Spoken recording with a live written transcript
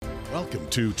Welcome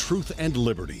to Truth and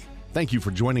Liberty. Thank you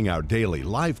for joining our daily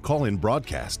live call-in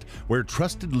broadcast where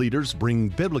trusted leaders bring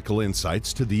biblical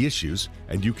insights to the issues,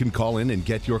 and you can call in and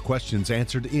get your questions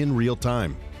answered in real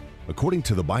time. According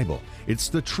to the Bible, it's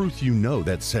the truth you know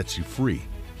that sets you free.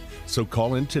 So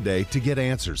call in today to get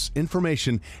answers,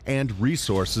 information, and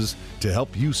resources to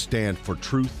help you stand for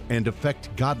truth and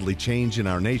effect godly change in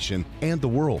our nation and the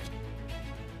world.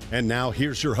 And now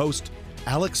here's your host,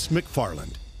 Alex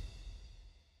McFarland.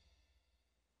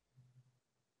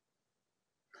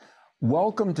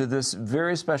 Welcome to this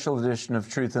very special edition of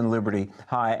Truth and Liberty.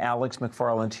 Hi, Alex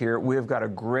McFarland here. We've got a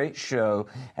great show,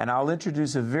 and I'll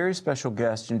introduce a very special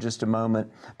guest in just a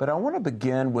moment. But I want to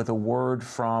begin with a word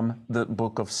from the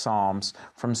book of Psalms,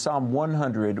 from Psalm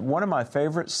 100, one of my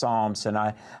favorite Psalms, and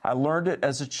I learned it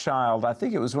as a child. I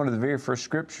think it was one of the very first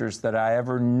scriptures that I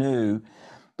ever knew.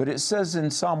 But it says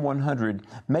in Psalm 100,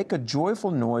 "Make a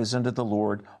joyful noise unto the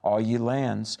Lord, all ye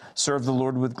lands. Serve the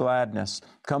Lord with gladness.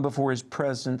 Come before his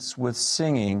presence with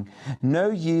singing. Know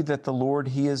ye that the Lord,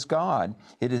 he is God.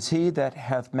 It is he that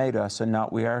hath made us, and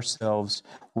not we ourselves.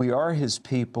 We are his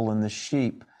people and the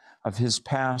sheep of his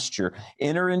pasture.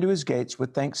 Enter into his gates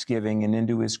with thanksgiving and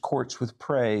into his courts with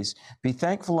praise. Be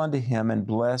thankful unto him and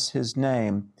bless his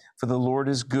name, for the Lord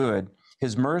is good.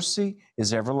 His mercy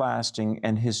is everlasting,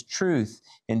 and his truth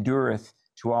endureth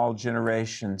to all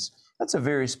generations." That's a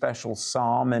very special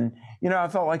psalm. And, I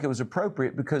felt like it was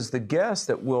appropriate because the guest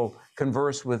that we'll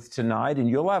converse with tonight, and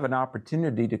you'll have an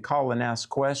opportunity to call and ask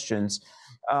questions,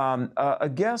 a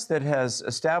guest that has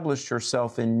established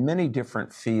herself in many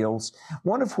different fields,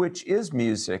 one of which is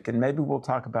music, and maybe we'll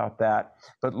talk about that.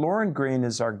 But Lauren Green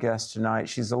is our guest tonight.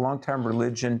 She's a longtime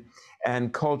religion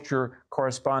and culture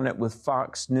correspondent with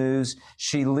Fox News.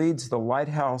 She leads the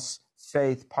Lighthouse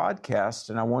Faith podcast,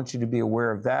 and I want you to be aware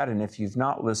of that. And if you've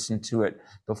not listened to it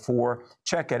before,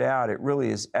 check it out. It really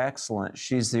is excellent.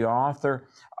 She's the author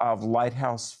of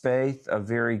Lighthouse Faith, a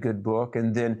very good book,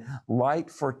 and then Light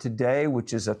for Today,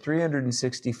 which is a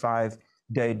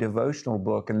 365-day devotional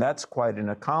book, and that's quite an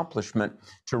accomplishment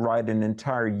to write an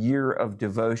entire year of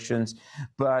devotions.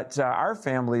 But our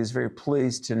family is very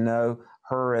pleased to know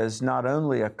her as not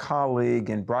only a colleague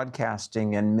in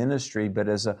broadcasting and ministry, but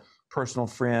as a personal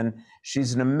friend.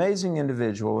 She's an amazing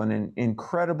individual and an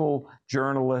incredible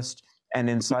journalist and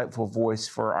insightful voice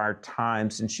for our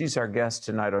times. And she's our guest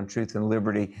tonight on Truth and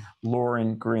Liberty,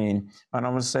 Lauren Green. And I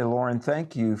want to say, Lauren,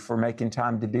 thank you for making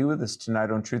time to be with us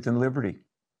tonight on Truth and Liberty.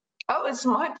 Oh, it's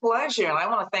my pleasure. And I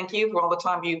want to thank you for all the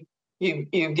time you've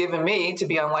given me to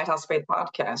be on Lighthouse Faith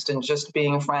podcast and just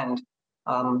being a friend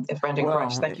in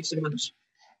Christ. Thank you so much.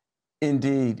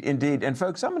 Indeed, indeed. And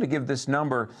folks, I'm going to give this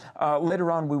number.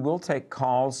 Later on, we will take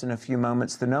calls in a few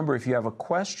moments. The number, if you have a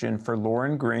question for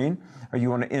Lauren Green or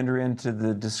you want to enter into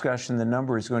the discussion, the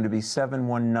number is going to be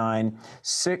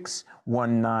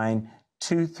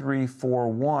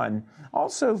 719-619-2341.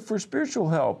 Also, for spiritual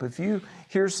help, if you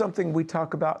hear something we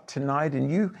talk about tonight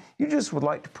and you just would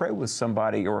like to pray with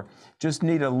somebody or just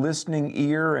need a listening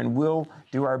ear, and we'll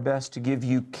do our best to give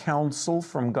you counsel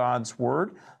from God's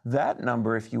Word, that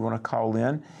number, if you want to call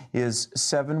in, is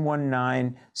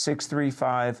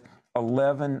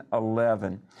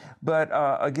 719-635-1111. But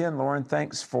again, Lauren,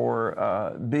 thanks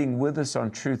for being with us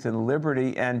on Truth and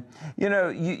Liberty. And,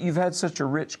 you've had such a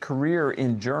rich career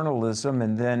in journalism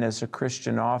and then as a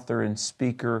Christian author and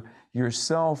speaker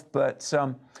yourself. But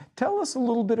tell us a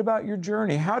little bit about your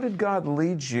journey. How did God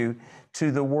lead you to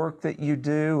the work that you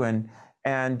do? And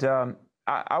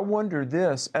I wonder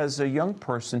this, as a young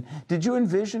person, did you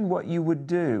envision what you would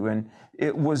do? And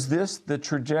was this the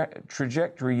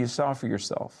trajectory you saw for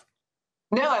yourself?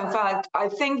 No, in fact, I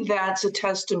think that's a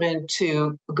testament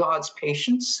to God's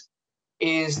patience,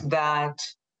 is that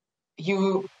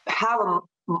you have a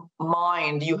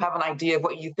mind, you have an idea of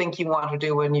what you think you want to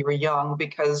do when you were young,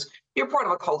 because you're part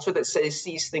of a culture that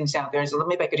sees things out there and says,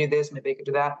 maybe I could do this, maybe I could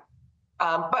do that.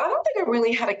 But I don't think I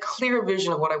really had a clear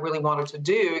vision of what I really wanted to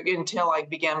do until I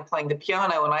began playing the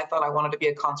piano, and I thought I wanted to be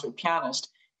a concert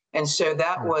pianist. And so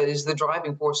that was the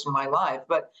driving force in my life.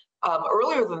 But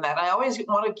earlier than that, I always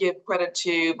want to give credit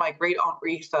to my great Aunt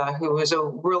Retha, who was a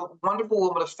real wonderful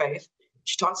woman of faith.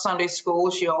 She taught Sunday school.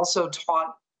 She also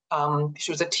taught,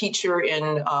 she was a teacher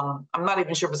in, I'm not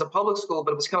even sure if it was a public school,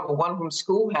 but it was kind of a one-room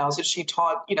schoolhouse that she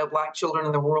taught, Black children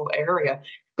in the rural area.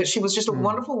 But she was just a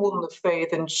wonderful woman of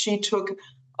faith, and she took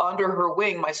under her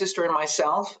wing my sister and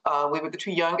myself. We were the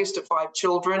two youngest of 5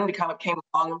 children. We kind of came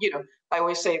along, I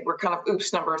always say we're kind of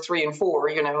number 3 and 4,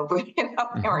 but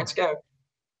parents go.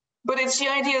 But it's the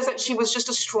idea is that she was just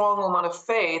a strong woman of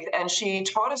faith, and she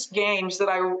taught us games that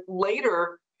I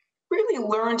later really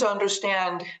learned to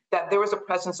understand that there was a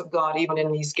presence of God even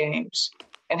in these games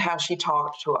and how she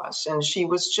talked to us. And she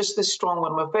was just this strong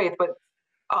woman of faith. But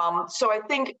so I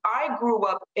think I grew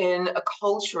up in a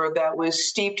culture that was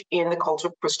steeped in the culture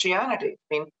of Christianity.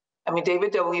 I mean,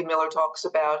 David W. Miller talks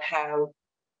about how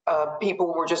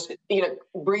people were just,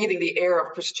 breathing the air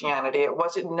of Christianity. It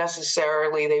wasn't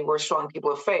necessarily they were strong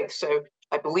people of faith. So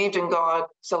I believed in God,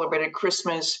 celebrated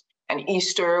Christmas and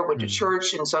Easter, went to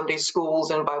church and Sunday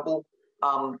schools and Bible,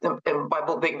 and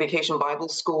Bible vacation Bible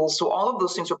schools. So all of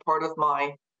those things were part of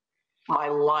my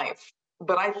life.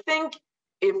 But I think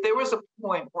if there was a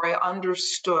point where I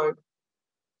understood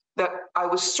that I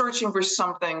was searching for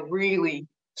something, really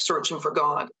searching for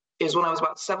God, is when I was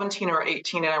about 17 or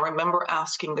 18. And I remember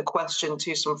asking the question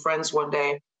to some friends one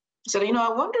day. I said, I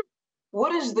wonder,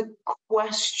 what is the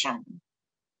question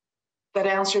that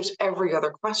answers every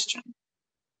other question?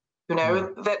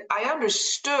 That I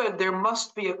understood there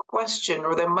must be a question,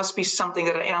 or there must be something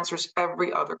that answers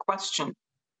every other question.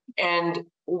 And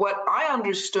what I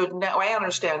understand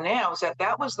now is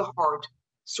that was the heart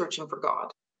searching for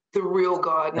God, the real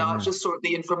God, not just sort of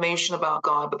the information about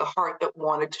God, but the heart that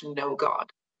wanted to know God.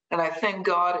 And I thank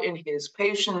God in his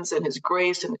patience and his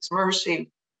grace and his mercy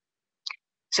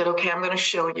said, okay, I'm going to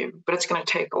show you, but it's going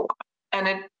to take a while.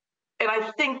 And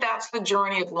I think that's the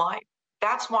journey of life.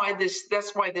 That's why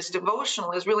this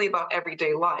devotional is really about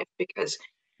everyday life, because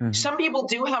some people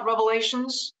do have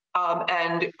revelations,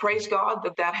 and praise God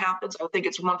that happens. I think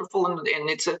it's wonderful, and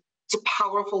it's a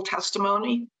powerful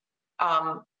testimony.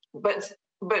 But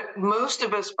most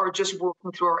of us are just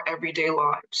working through our everyday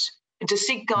lives, and to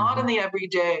seek God in the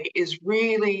everyday is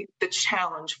really the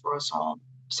challenge for us all.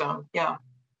 So, yeah.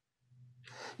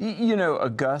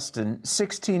 Augustine,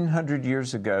 1600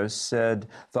 years ago, said,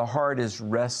 the heart is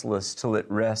restless till it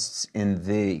rests in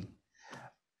thee.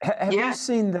 Have you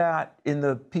seen that in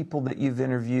the people that you've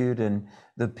interviewed and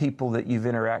the people that you've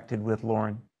interacted with,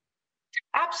 Lauren?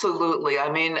 Absolutely.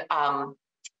 I mean,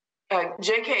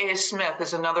 J.K.A. Smith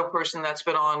is another person that's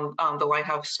been on the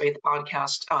Lighthouse Faith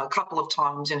podcast a couple of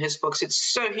times in his books.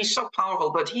 He's so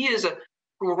powerful, but he is a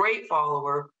great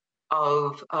follower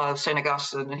of St.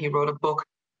 Augustine, and he wrote a book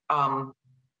about,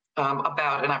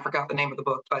 and I forgot the name of the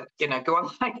book, but go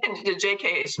online to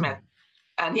J.K.A. Smith,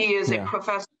 and he is a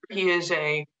professor. He is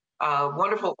a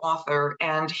wonderful author,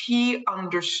 and he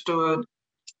understood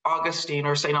Augustine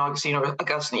or St. Augustine or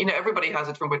Augustine. Everybody has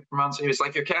a different way to pronounce it. It's like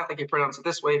if you're Catholic, you pronounce it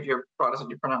this way. If you're Protestant,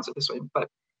 you pronounce it this way. But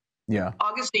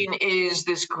Augustine is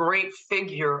this great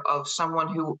figure of someone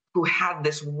who had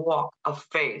this walk of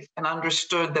faith and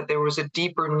understood that there was a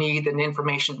deeper need than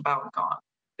information about God,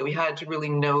 that we had to really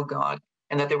know God,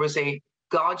 and that there was a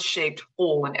God-shaped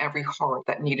hole in every heart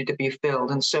that needed to be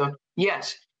filled. And so,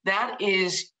 yes, that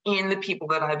is in the people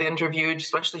that I've interviewed,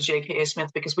 especially J.K.A.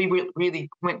 Smith, because we really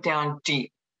went down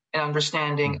deep in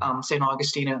understanding St.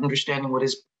 Augustine and understanding what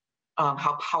is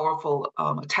how powerful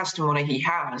a testimony he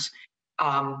has,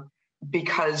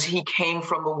 because he came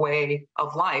from a way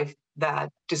of life that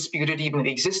disputed even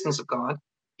the existence of God.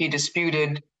 He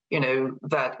disputed,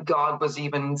 that God was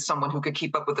even someone who could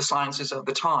keep up with the sciences of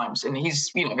the times. And he's,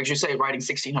 as you say, writing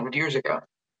 1600 years ago.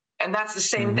 And that's the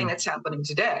same thing that's happening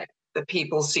today. That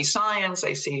people see science,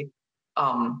 they see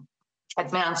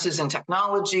advances in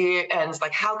technology, and it's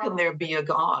like, how can there be a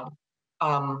God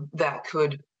that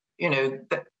could,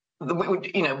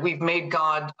 we've made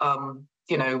God,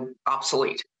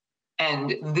 obsolete.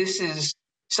 And this is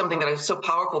something that is so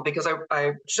powerful, because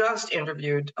I just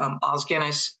interviewed Os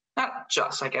Guinness, not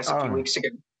just, I guess, a few weeks ago,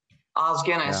 Os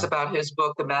Guinness about his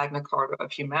book, The Magna Carta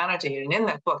of Humanity. And in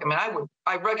that book,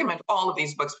 I recommend all of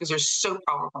these books because they're so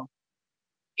powerful.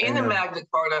 In the Magna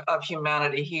Carta of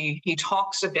Humanity, he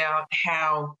talks about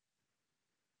how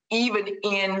even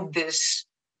in this,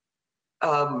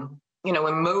 when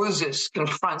Moses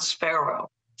confronts Pharaoh,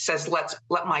 says,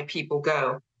 let my people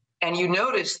go. And you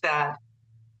notice that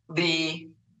the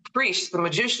priests, the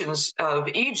magicians of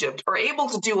Egypt, are able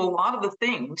to do a lot of the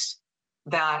things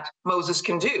that Moses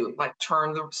can do, like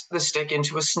turn the stick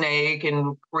into a snake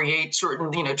and create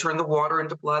certain, turn the water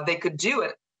into blood. They could do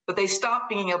it, but they stopped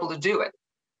being able to do it.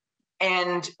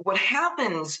 And what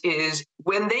happens is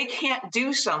when they can't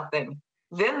do something,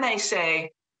 then they say,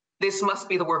 this must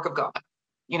be the work of God.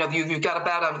 You've got to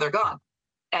bow down to their God.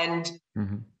 And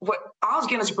what Os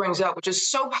Guinness brings up, which is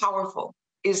so powerful,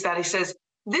 is that he says,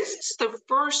 this is the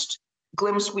first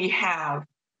glimpse we have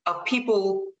of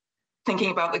people thinking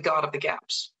about the God of the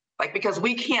gaps. Like, because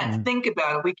we can't think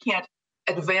about it, we can't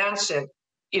advance it.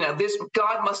 This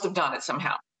God must have done it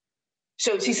somehow.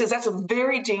 So he says that's a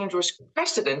very dangerous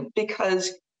precedent,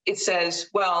 because it says,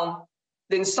 well,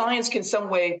 then science can some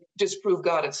way disprove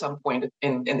God at some point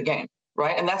in the game,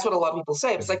 right? And that's what a lot of people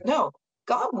say. It's like, no,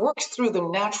 God works through the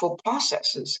natural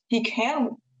processes. He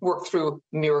can work through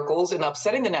miracles and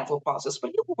upsetting the natural process,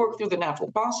 but he will work through the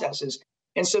natural processes.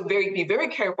 And so be very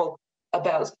careful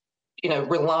about,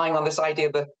 relying on this idea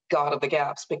of the God of the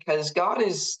gaps, because God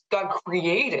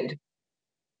created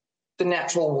the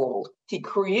natural world. He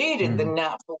created the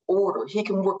natural order. He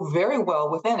can work very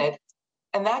well within it.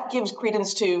 And that gives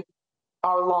credence to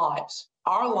our lives.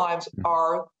 Our lives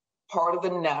are part of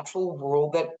the natural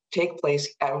world that take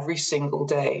place every single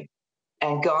day.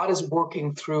 And God is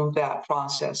working through that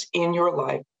process in your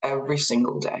life every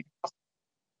single day.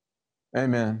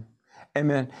 Amen.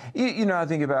 Amen. I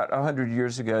think about 100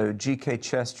 years ago, G.K.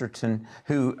 Chesterton,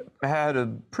 who had a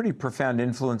pretty profound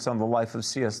influence on the life of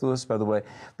C.S. Lewis, by the way,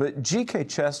 but G.K.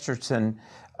 Chesterton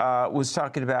was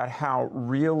talking about how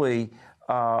really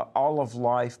all of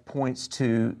life points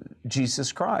to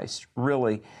Jesus Christ,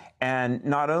 really. And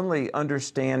not only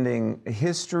understanding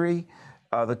history,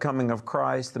 the coming of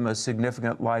Christ, the most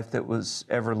significant life that was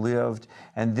ever lived,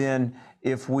 and then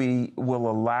if we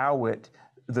will allow it,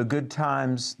 the good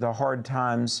times, the hard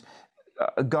times,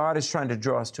 God is trying to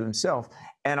draw us to himself.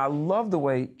 And I love the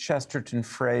way Chesterton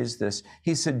phrased this.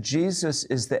 He said, Jesus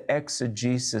is the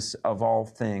exegesis of all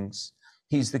things.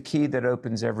 He's the key that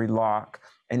opens every lock.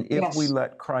 And if we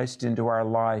let Christ into our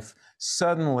life,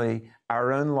 suddenly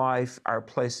our own life, our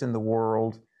place in the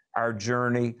world, our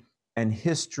journey, and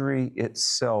history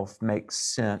itself makes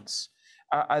sense.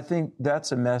 I think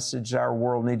that's a message our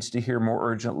world needs to hear more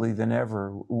urgently than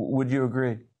ever. Would you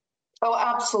agree? Oh,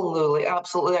 absolutely.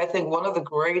 Absolutely. I think one of the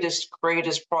greatest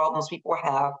problems people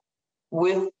have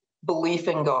with belief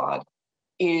in God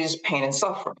is pain and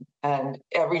suffering. And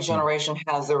every generation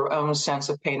has their own sense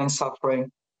of pain and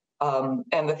suffering.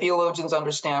 And the theologians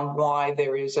understand why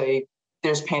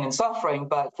there's pain and suffering,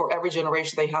 but for every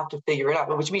generation, they have to figure it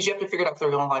out, which means you have to figure it out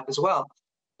for their own life as well.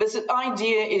 This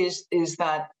idea is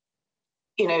that,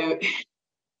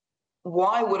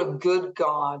 why would a good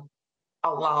God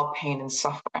allow pain and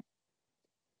suffering?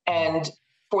 And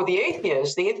for the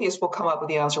atheist will come up with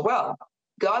the answer, well,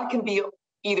 God can be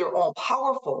either all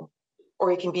powerful or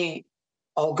he can be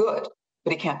all good,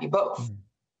 but he can't be both.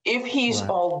 If he's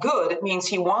all good, it means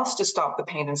he wants to stop the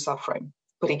pain and suffering,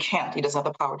 but he can't. He doesn't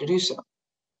have the power to do so.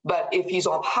 But if he's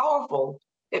all powerful,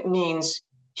 it means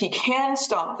he can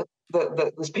stop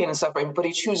this pain and suffering, but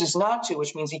he chooses not to,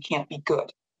 which means he can't be good.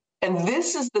 And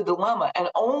this is the dilemma. And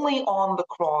only on the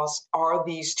cross are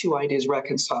these two ideas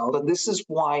reconciled. And this is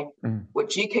why what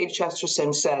G.K.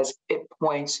 Chesterton says,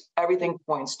 everything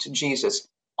points to Jesus.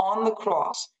 On the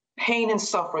cross, pain and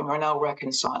suffering are now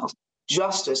reconciled.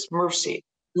 Justice, mercy,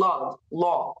 love,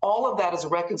 law, all of that is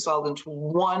reconciled into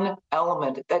one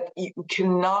element that you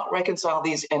cannot reconcile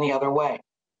these any other way.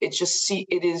 It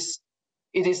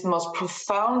is the most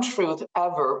profound truth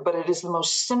ever, but it is the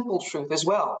most simple truth as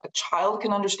well. A child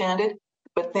can understand it,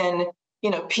 but then,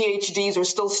 PhDs are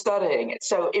still studying it.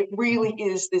 So it really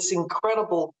is this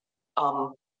incredible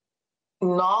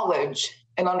knowledge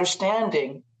and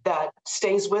understanding that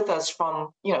stays with us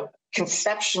from,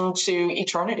 conception to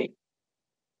eternity.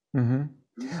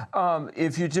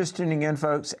 If you're just tuning in,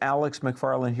 folks, Alex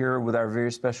McFarland here with our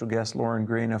very special guest, Lauren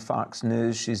Green of Fox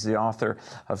News. She's the author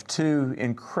of two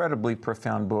incredibly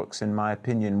profound books, in my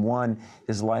opinion. One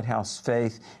is Lighthouse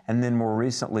Faith, and then more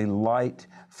recently, Light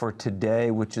for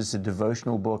Today, which is a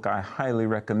devotional book I highly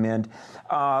recommend.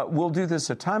 We'll do this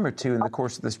a time or two in the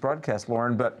course of this broadcast,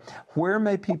 Lauren, but where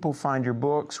may people find your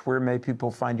books? Where may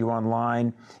people find you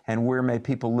online? And where may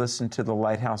people listen to the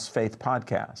Lighthouse Faith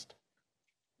podcast?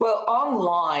 Well,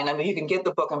 online, you can get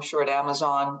the book, I'm sure, at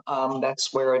Amazon.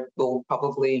 That's where it will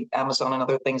probably, Amazon and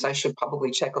other things. I should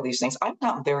probably check all these things. I'm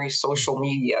not very social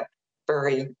media,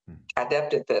 very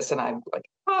adept at this. And I'm like,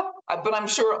 but I'm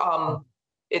sure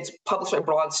it's published by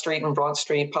Broad Street, and Broad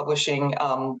Street Publishing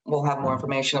will have more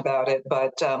information about it.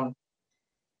 But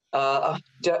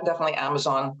definitely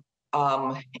Amazon.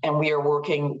 And we are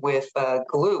working with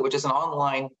Glue, which is an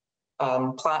online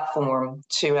platform,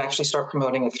 to actually start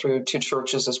promoting it through to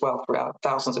churches as well, throughout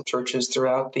thousands of churches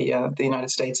throughout the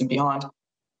United States and beyond.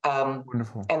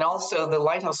 Wonderful. And also the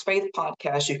Lighthouse Faith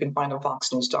podcast you can find on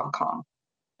foxnews.com.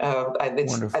 I think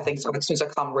it's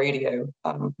foxnews.com radio,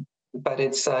 but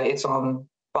it's on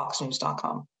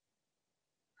foxnews.com.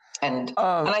 And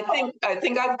I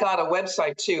think I've got a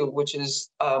website too, which is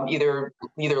either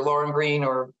Lauren Green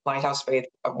or Lighthouse Faith,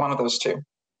 one of those two.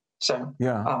 So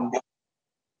yeah.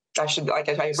 I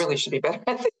really should be better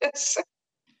at this.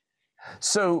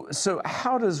 So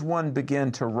how does one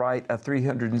begin to write a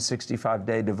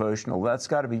 365-day devotional? That's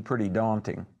got to be pretty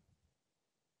daunting.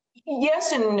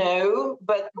 Yes and no,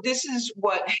 but this is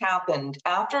what happened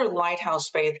after Lighthouse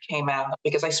Faith came out,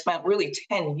 because I spent really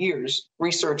 10 years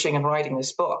researching and writing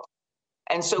this book.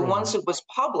 And so once it was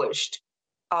published,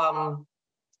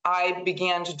 I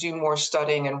began to do more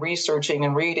studying and researching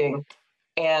and reading,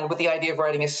 and with the idea of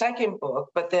writing a second book.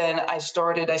 But then I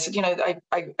said,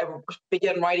 I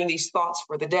began writing these thoughts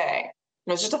for the day.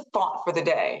 It's just a thought for the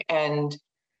day. And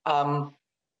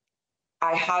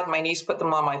I had my niece put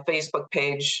them on my Facebook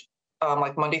page,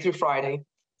 like Monday through Friday.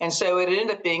 And so it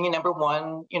ended up being number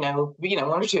one, one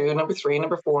or two, number three,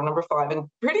 number four, number five. And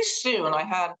pretty soon I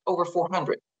had over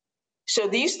 400. So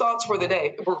these thoughts for the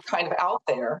day were kind of out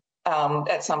there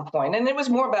at some point. And it was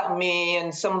more about me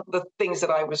and some of the things that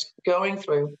I was going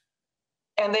through.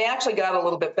 And they actually got a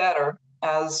little bit better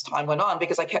as time went on,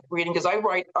 because I kept reading, because I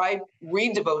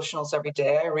read devotionals every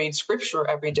day. I read scripture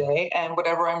every day, and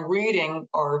whatever I'm reading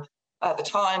or at the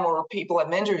time, or people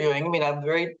I'm interviewing,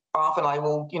 very often I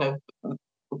will,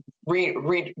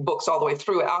 read books all the way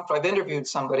through after I've interviewed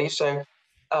somebody. So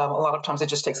a lot of times it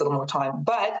just takes a little more time.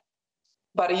 But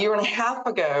about a year and a half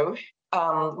ago,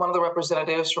 one of the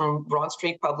representatives from Broad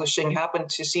Street Publishing happened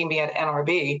to see me at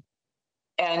NRB,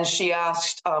 and she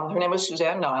asked, her name was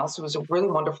Suzanne Niles, who was a really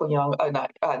wonderful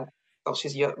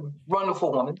she's a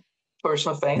wonderful woman,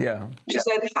 person of faith. Yeah. She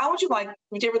said, have you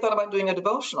ever thought about doing a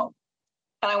devotional?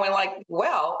 And I went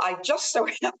well, I just so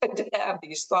happen to have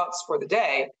these thoughts for the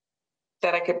day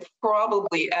that I could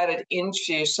probably edit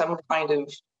into some kind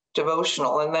of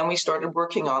devotional. And then we started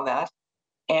working on that.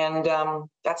 And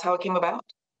that's how it came about.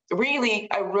 Really,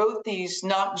 I wrote these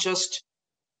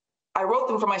I wrote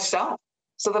them for myself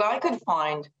so that I could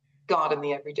find God in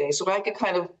the everyday, so that I could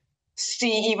kind of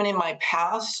see, even in my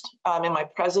past, in my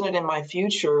present, and in my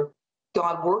future,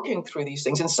 God working through these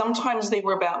things. And sometimes they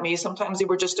were about me, sometimes they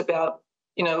were just about,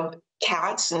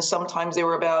 cats, and sometimes they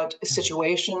were about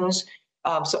situations.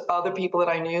 So other people that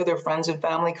I knew, their friends and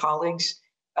family, colleagues,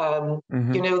 they're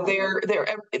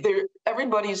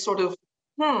everybody's sort of,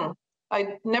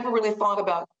 I never really thought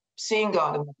about seeing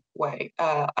God in that way.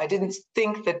 I didn't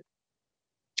think that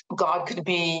God could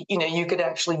be, you could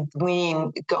actually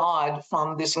glean God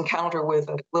from this encounter with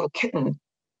a little kitten,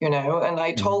 and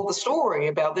I told the story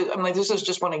about this. This is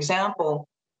just one example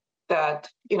that,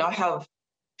 I have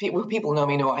people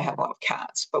know I have a lot of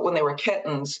cats, but when they were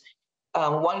kittens,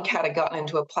 one cat had gotten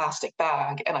into a plastic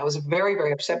bag, and I was very,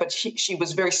 very upset, but she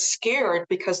was very scared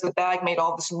because the bag made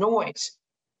all this noise.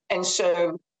 And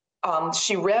so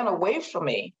she ran away from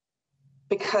me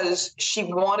because she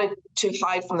wanted to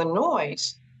hide from the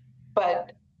noise,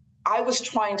 but I was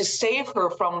trying to save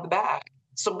her from the bag.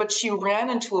 But she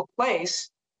ran into a place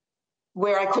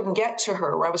where I couldn't get to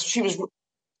her,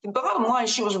 the bottom line,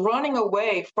 she was running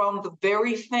away from the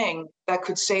very thing that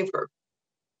could save her.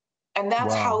 And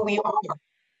that's how we are.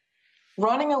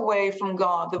 Running away from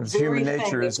God, the very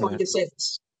thing that's going to save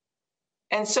us.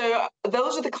 And so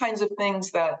those are the kinds of things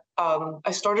that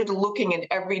I started looking in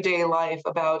everyday life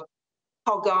about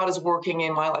how God is working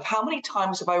in my life. How many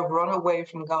times have I run away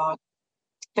from God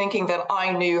thinking that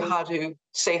I knew how to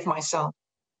save myself?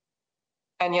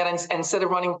 And yet instead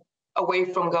of running away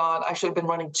from God, I should have been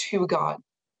running to God,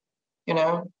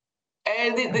 And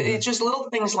it's just little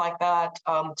things like that,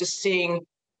 just seeing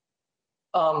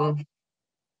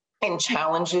in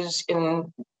challenges,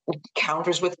 in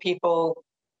encounters with people,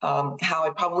 how I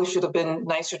probably should have been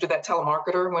nicer to that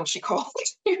telemarketer when she called,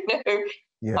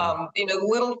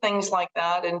 little things like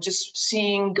that, and just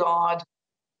seeing God,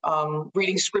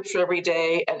 reading scripture every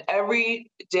day, and every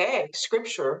day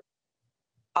scripture,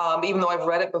 even though I've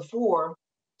read it before,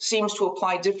 seems to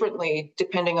apply differently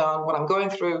depending on what I'm going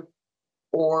through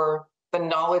or the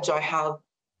knowledge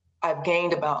I've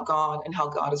gained about God and how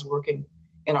God is working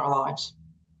in our lives.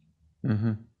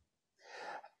 Mm-hmm.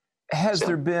 Has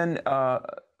there been,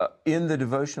 in the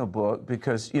devotional book,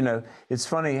 because, it's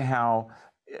funny how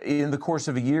in the course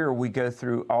of a year, we go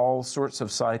through all sorts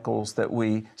of cycles that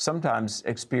we sometimes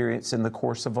experience in the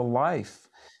course of a life.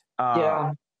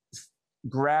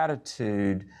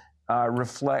 Gratitude,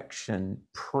 reflection,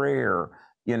 prayer,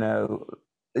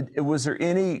 was there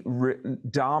any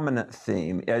dominant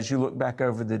theme as you look back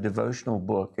over the devotional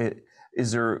book?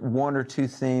 Is there one or two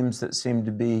themes that seem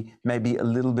to be maybe a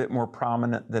little bit more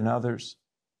prominent than others?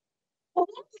 Well,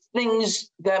 one of the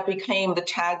things that became the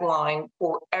tagline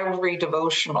for every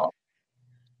devotional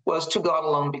was "To God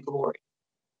alone be glory."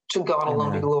 To God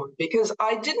alone be glory. Because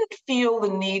I didn't feel the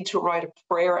need to write a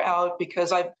prayer out,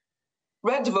 because I've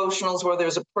read devotionals where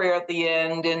there's a prayer at the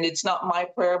end, and it's not my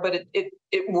prayer, but it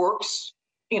works.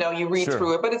 You read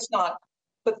through it, but it's not.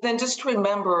 But then just to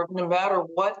remember, no matter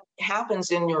what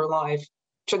happens in your life,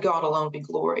 to God alone be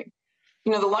glory.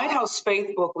 The Lighthouse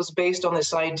Faith book was based on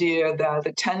this idea that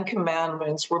the Ten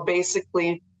Commandments were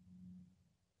basically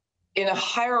in a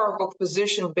hierarchical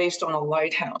position based on a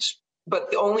lighthouse,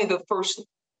 but only the first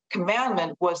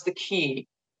commandment was the key.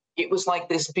 It was like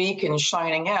this beacon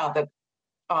shining out that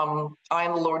I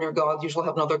am the Lord your God, you shall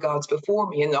have no other gods before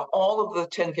me. And all of the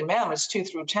 10 commandments, 2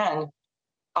 through 10,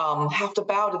 have to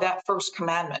bow to that first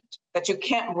commandment, that you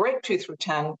can't break 2 through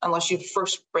 10 unless you've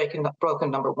first broken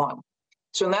number 1.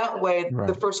 So in that way, Right.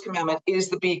 the first commandment is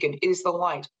the beacon, is the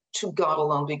light. To God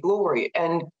alone be glory.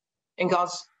 And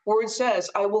God's word says,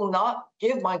 I will not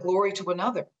give my glory to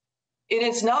another. And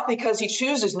it's not because he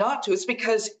chooses not to, it's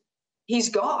because he's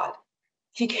God.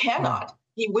 He cannot,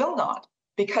 he will not.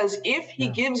 Because if he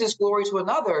gives his glory to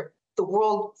another, the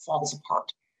world falls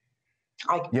apart.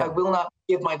 I will not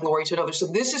give my glory to another. So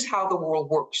this is how the world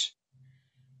works.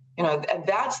 And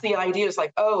that's the idea. It's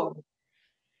like, oh,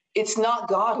 it's not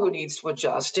God who needs to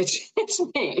adjust. It's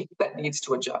me that needs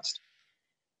to adjust.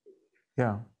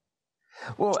 Yeah.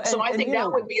 Well, so I think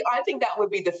that would be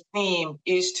the theme,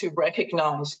 is to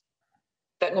recognize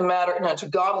that to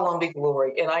God alone be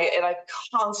glory. And I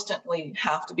constantly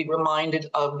have to be reminded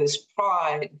of this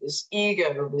pride, this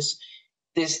ego, this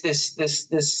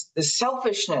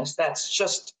selfishness that's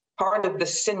just part of the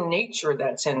sin nature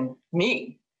that's in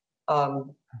me.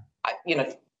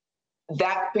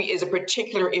 That is a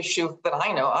particular issue that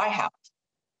I know I have.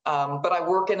 But I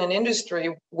work in an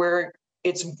industry where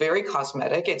it's very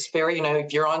cosmetic. It's very,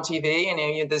 if you're on TV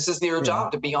and this is your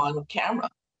job to be on camera.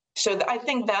 So I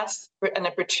think that's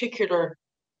a particular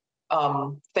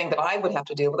thing that I would have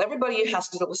to deal with. Everybody has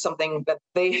to deal with something that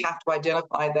they have to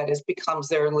identify that becomes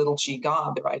their little g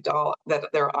god, their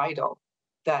idol,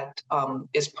 that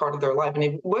is part of their life.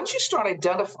 And once you start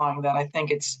identifying that, I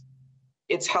think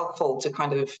it's helpful to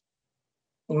kind of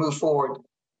move forward.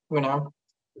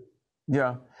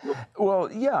 Yeah. Well,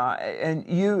 yeah. And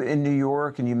you in New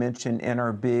York, and you mentioned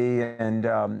NRB, and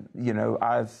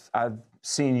I've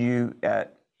seen you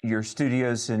at your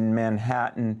studios in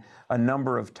Manhattan a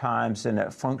number of times and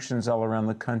at functions all around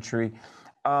the country.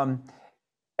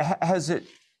 Has it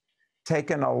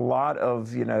taken a lot of,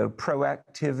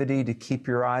 proactivity to keep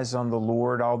your eyes on the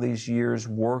Lord all these years,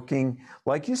 working,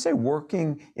 like you say,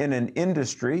 working in an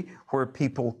industry where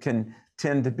people can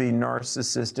tend to be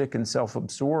narcissistic and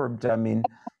self-absorbed? I mean,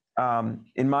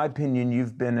 in my opinion,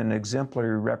 you've been an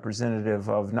exemplary representative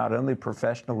of not only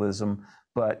professionalism,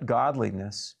 but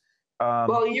godliness.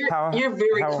 Well, you're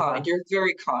very kind. You're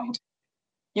very kind.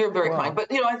 You're very kind.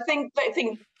 But I think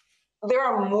there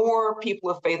are more people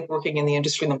of faith working in the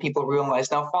industry than people realize.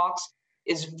 Now, Fox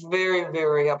is very,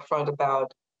 very upfront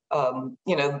about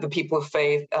the people of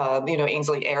faith.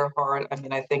 Ainsley Earhart. I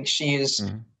mean, I think she is.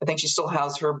 Mm-hmm. I think she still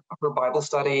has her Bible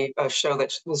study show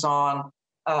that she was on.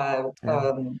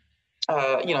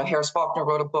 Harris Faulkner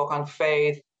wrote a book on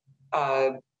faith.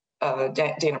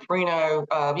 Dana Perino.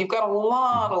 You've got a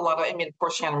lot of, I mean, of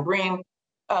course, Shannon Green.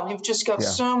 You've just got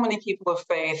so many people of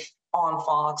faith on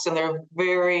Fox, and they're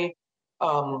very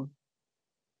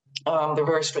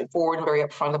straightforward and very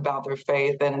upfront about their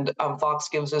faith. And Fox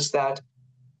gives us that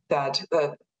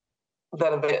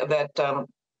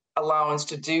allowance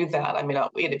to do that. I mean,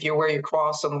 if you wear your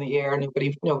cross on the air,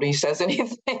 nobody says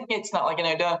anything. It's not like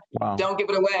don't give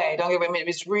it away. Don't give it. I mean,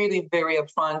 it's really very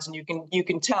upfront, and you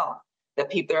can tell that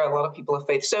there are a lot of people of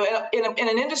faith. So in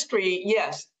an industry,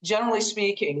 yes, generally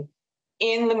speaking,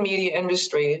 in the media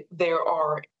industry, there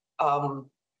are,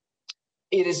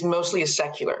 it is mostly a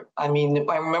secular. I mean,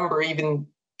 I remember even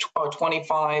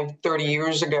 25, 30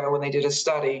 years ago when they did a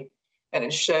study, and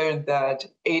it showed that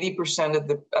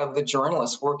 80% of the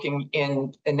journalists working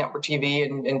in network TV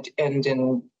and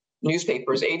in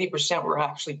newspapers, 80% were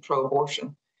actually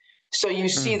pro-abortion. So you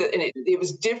see that it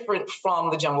was different from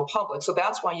the general public. So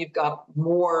that's why you've got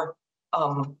more,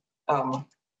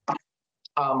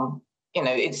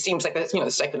 it seems like that's, the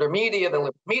secular media, the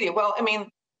liberal media. Well, I mean,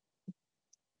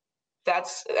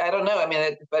 I don't know. I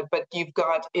mean, but you've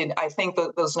got, I think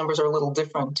that those numbers are a little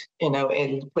different, in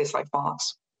a place like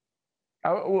Fox.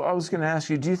 I was going to ask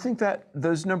you, do you think that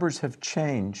those numbers have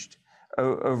changed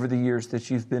over the years that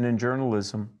you've been in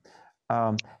journalism?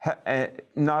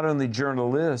 Not only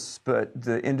journalists, but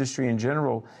the industry in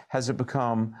general, has it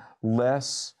become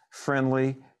less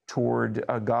friendly toward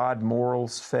God,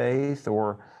 morals, faith,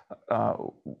 or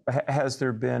has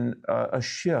there been a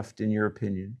shift, in your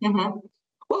opinion? Mm-hmm.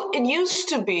 Well, it used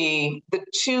to be the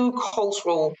two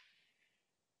cultural,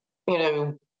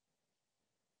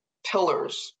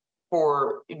 pillars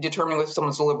for determining whether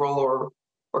someone's liberal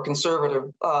or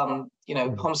conservative,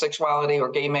 homosexuality or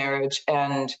gay marriage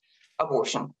and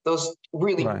abortion. Those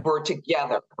really were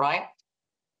together, right?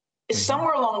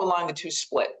 somewhere along the line, the two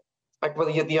split, like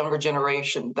with the younger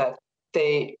generation, that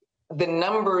the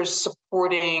numbers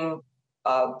supporting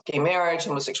gay marriage,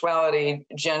 homosexuality,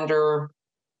 gender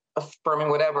affirming,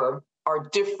 whatever, are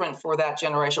different for that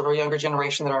generation or younger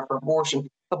generation than are for abortion.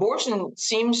 Abortion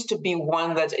seems to be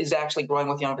one that is actually growing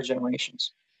with younger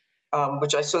generations,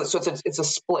 which I saw. So it's a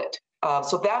split.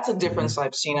 So that's a difference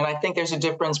I've seen, and I think there's a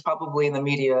difference probably in the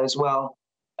media as well.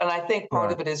 And I think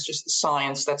part of it is just the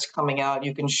science that's coming out.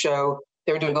 You can show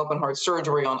they're doing open heart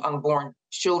surgery on unborn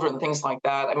children, things like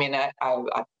that. I mean, I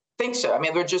think so. I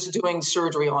mean, they're just doing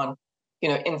surgery on,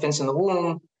 infants in the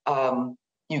womb.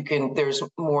 There's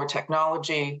more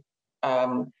technology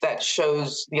that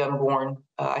shows the unborn.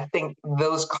 I think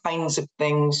those kinds of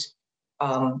things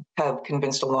have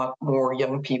convinced a lot more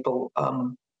young people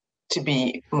to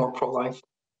be more pro-life.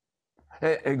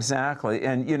 Exactly.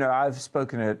 And, I've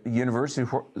spoken at a university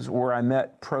where I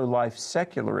met pro-life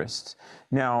secularists.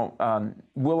 Now,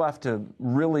 we'll have to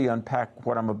really unpack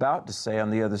what I'm about to say on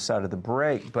the other side of the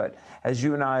break. But as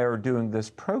you and I are doing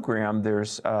this program,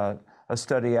 there's a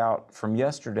study out from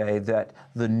yesterday that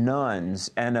the nuns,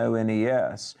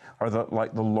 N-O-N-E-S, are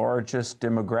the largest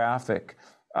demographic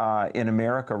in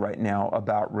America right now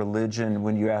about religion.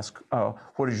 When you ask,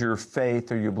 what is your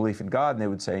faith or your belief in God? And they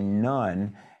would say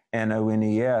none.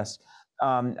 N-O-N-E-S.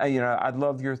 I'd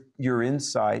love your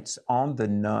insights on the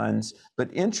nuns, but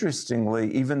interestingly,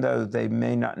 even though they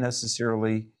may not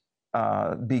necessarily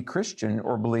be Christian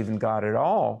or believe in God at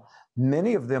all,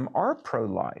 many of them are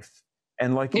pro-life.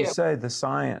 And like you say, the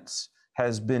science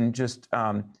has been just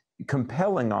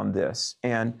compelling on this.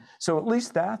 And so at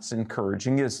least that's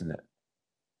encouraging, isn't it?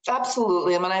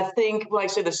 Absolutely. I mean, I think, like I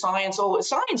say, the science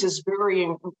is very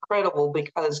incredible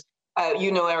because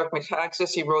Eric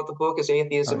Metaxas, he wrote the book, Is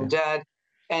Atheism Dead?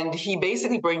 And he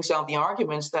basically brings out the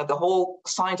arguments that the whole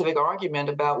scientific argument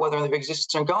about whether there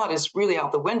exists or God is really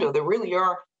out the window. There really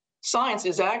are, science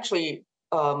is actually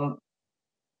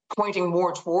pointing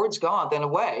more towards God than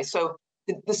away. So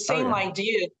the same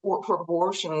idea for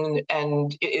abortion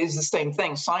and is the same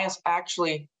thing. Science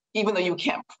actually, even though you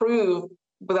can't prove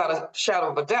without a shadow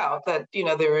of a doubt that,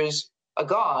 there is a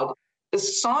God, the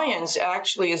science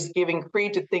actually is giving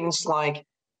creed to things like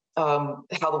how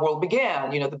the world began,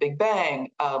 the Big Bang,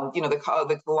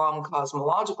 the Kalam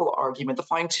cosmological argument, the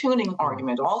fine-tuning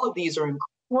argument. All of these are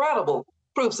incredible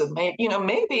proofs that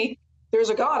maybe there's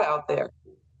a God out there.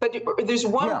 But there's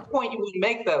one point you want to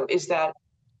make, though, is that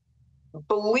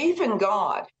belief in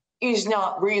God is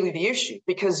not really the issue,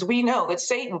 because we know that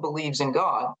Satan believes in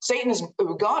God.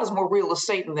 God is more real to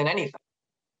Satan than anything.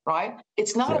 Right?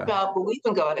 It's not about belief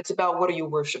in God. It's about what are you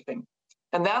worshiping?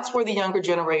 And that's where the younger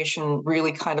generation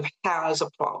really kind of has a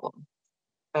problem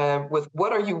with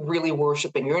what are you really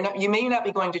worshiping? You may not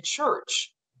be going to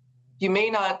church. You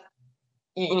may not,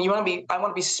 I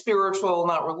want to be spiritual,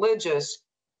 not religious,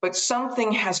 but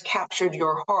something has captured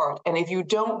your heart. And if you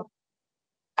don't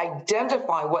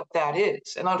identify what that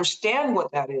is and understand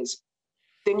what that is,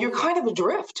 then you're kind of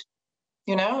adrift.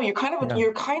 You're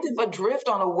kind of adrift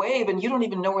on a wave, and you don't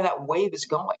even know where that wave is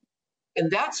going.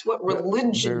 And that's what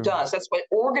religion does. That's what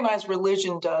organized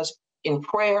religion does in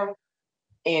prayer,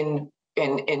 in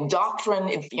doctrine,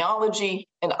 in theology,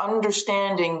 and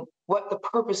understanding what the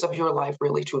purpose of your life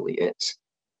really truly is.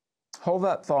 Hold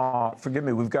that thought. Forgive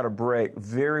me, we've got a break.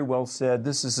 Very well said.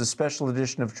 This is a special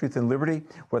edition of Truth and Liberty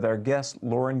with our guest,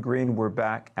 Lauren Green. We're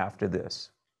back after this.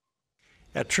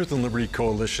 At Truth and Liberty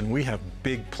Coalition, we have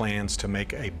big plans to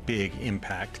make a big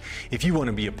impact. If you want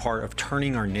to be a part of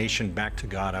turning our nation back to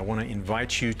God, I want to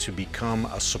invite you to become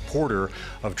a supporter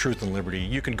of Truth and Liberty.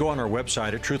 You can go on our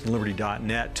website at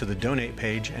truthandliberty.net to the donate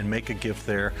page and make a gift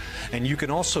there. And you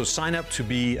can also sign up to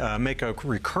make a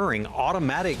recurring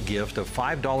automatic gift of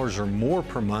 $5 or more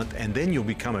per month, and then you'll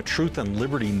become a Truth and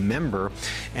Liberty member.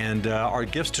 And our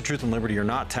gifts to Truth and Liberty are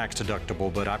not tax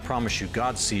deductible, but I promise you,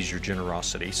 God sees your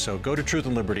generosity. So go to Truth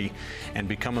and Liberty and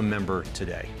become a member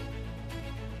today.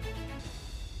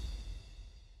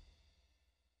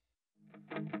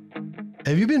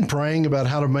 Have you been praying about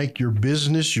how to make your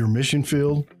business your mission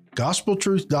field?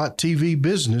 GospelTruth.tv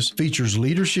Business features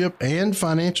leadership and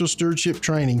financial stewardship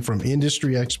training from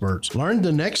industry experts. Learn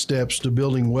the next steps to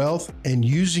building wealth and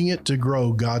using it to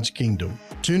grow God's kingdom.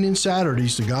 Tune in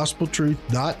Saturdays to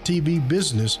GospelTruth.tv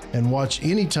Business and watch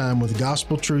anytime with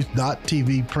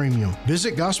GospelTruth.tv Premium.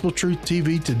 Visit Gospel Truth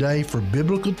TV today for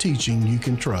biblical teaching you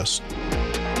can trust.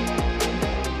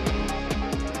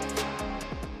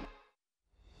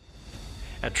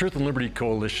 At Truth and Liberty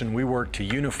Coalition, we work to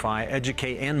unify,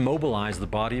 educate, and mobilize the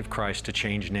body of Christ to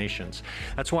change nations.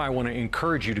 That's why I want to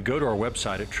encourage you to go to our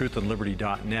website at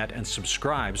truthandliberty.net and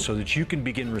subscribe so that you can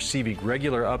begin receiving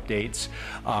regular updates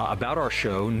about our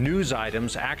show, news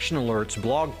items, action alerts,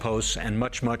 blog posts, and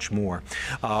much, much more.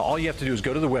 All you have to do is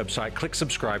go to the website, click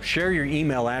subscribe, share your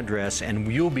email address,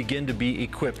 and you'll begin to be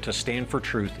equipped to stand for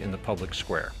truth in the public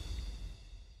square.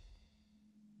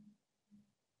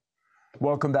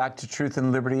 Welcome back to Truth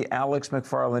and Liberty. Alex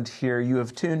McFarland here. You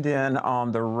have tuned in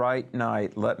on the right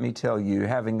night, let me tell you,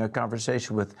 having a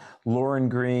conversation with Lauren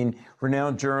Green,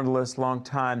 renowned journalist,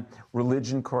 longtime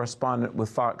religion correspondent with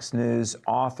Fox News,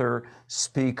 author,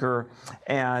 speaker,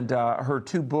 and her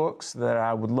two books that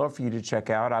I would love for you to check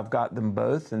out. I've got them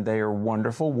both, and they are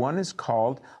wonderful. One is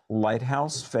called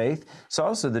Lighthouse Faith. It's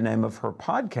also the name of her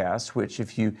podcast, which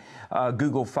if you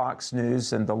Google Fox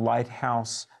News and the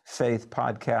Lighthouse Faith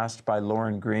podcast by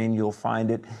Lauren Green, you'll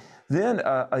find it. Then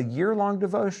a year-long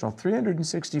devotional,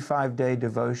 365-day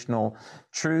devotional,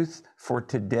 Truth for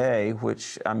Today,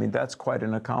 which, I mean, that's quite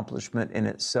an accomplishment in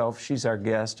itself. She's our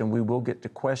guest, and we will get to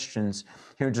questions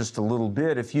here in just a little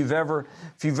bit. If you've ever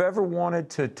wanted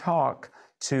to talk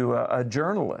to a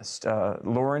journalist,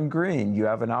 Lauren Green, you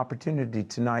have an opportunity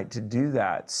tonight to do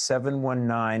that,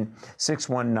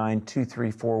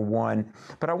 719-619-2341.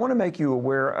 But I want to make you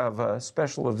aware of a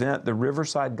special event, the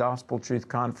Riverside Gospel Truth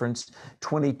Conference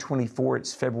 2024.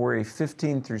 It's February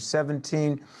 15 through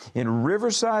 17 in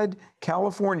Riverside,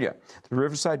 California, the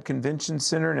Riverside Convention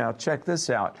Center. Now check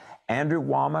this out. Andrew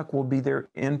Womack will be there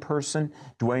in person,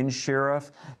 Dwayne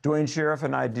Sheriff. Dwayne Sheriff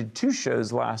and I did two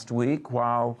shows last week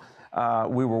while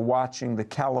we were watching the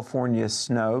California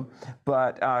snow,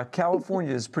 but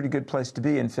California is a pretty good place to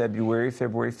be in February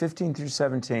 15 through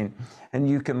 17, and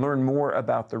you can learn more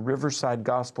about the Riverside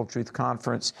Gospel Truth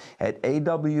Conference at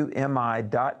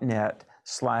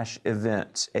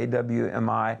awmi.net/events,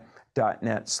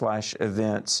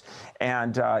 awmi.net/events,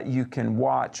 and you can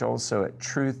watch also at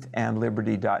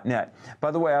truthandliberty.net.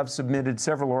 By the way, I've submitted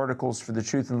several articles for the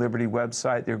Truth and Liberty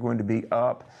website. They're going to be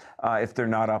up if they're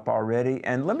not up already.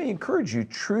 And let me encourage you,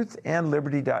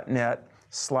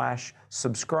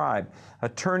 truthandliberty.net/subscribe.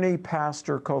 Attorney,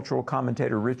 pastor, cultural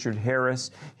commentator Richard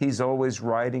Harris, he's always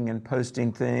writing and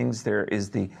posting things. There is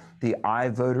the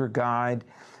iVoter guide,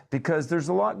 because there's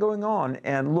a lot going on.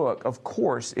 And look, of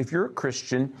course, if you're a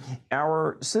Christian,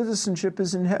 our citizenship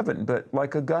is in heaven. But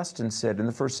like Augustine said in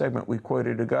the first segment, we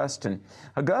quoted Augustine.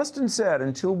 Augustine said,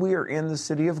 until we are in the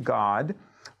city of God,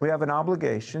 we have an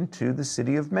obligation to the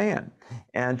city of man.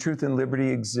 And Truth and Liberty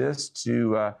exists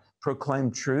to proclaim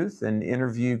truth and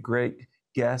interview great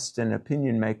guests and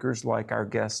opinion makers like our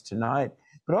guest tonight,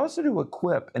 but also to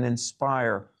equip and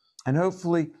inspire and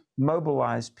hopefully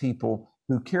mobilize people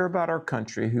who care about our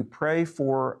country, who pray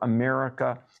for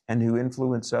America, and who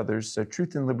influence others. So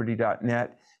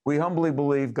truthandliberty.net. We humbly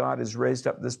believe God has raised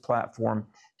up this platform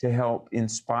to help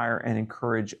inspire and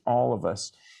encourage all of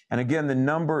us. And again, the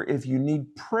number, if you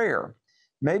need prayer,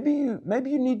 maybe you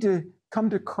need to come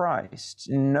to Christ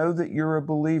and know that you're a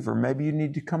believer. Maybe you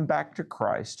need to come back to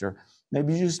Christ, or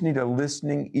maybe you just need a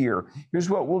listening ear. Here's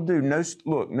what we'll do. No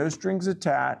strings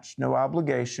attached, no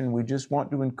obligation. We just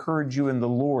want to encourage you in the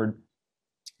Lord.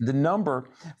 The number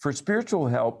for spiritual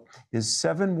help is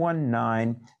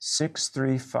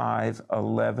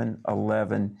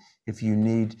 719-635-1111 if you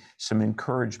need some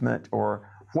encouragement, or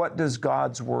what does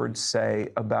God's Word say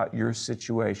about your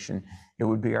situation? It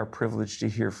would be our privilege to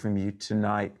hear from you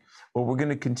tonight. Well, we're going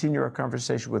to continue our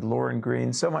conversation with Lauren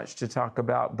Green. So much to talk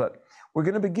about, but we're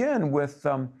going to begin with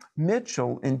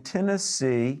Mitchell in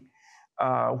Tennessee,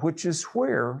 which is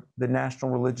where the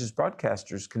National Religious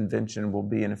Broadcasters Convention will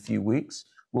be in a few weeks.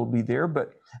 We'll be there.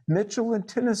 But Mitchell in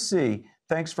Tennessee,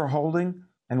 thanks for holding,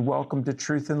 and welcome to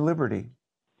Truth and Liberty.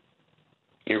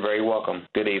 You're very welcome.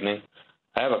 Good evening.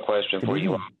 I have a question for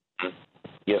you.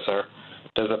 Yes, sir.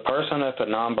 Does a person that's a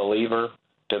non-believer,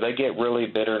 do they get really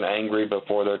bitter and angry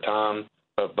before their time?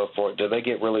 Do they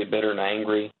get really bitter and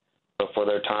angry before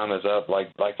their time is up?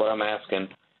 Like what I'm asking,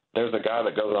 there's a guy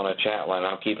that goes on a chat line.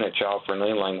 I'm keeping it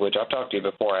child-friendly language. I've talked to you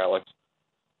before, Alex,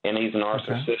 and he's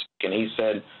narcissistic. Okay. And he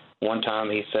said one time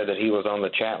that he was on the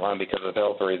chat line because of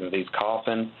health reasons. He's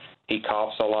coughing. He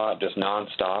coughs a lot, just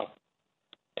nonstop,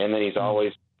 and then he's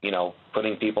always,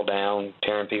 putting people down,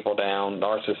 tearing people down,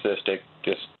 narcissistic,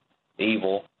 just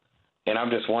evil. And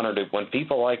I'm just wondering, when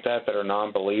people like that are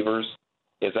non-believers,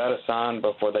 is that a sign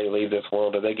before they leave this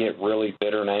world? Do they get really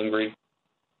bitter and angry?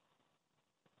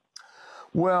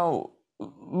 Well,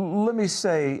 let me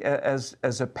say, as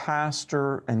a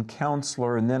pastor and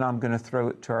counselor, and then I'm going to throw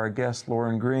it to our guest,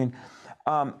 Lauren Green,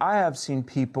 I have seen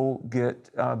people get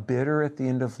bitter at the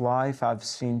end of life. I've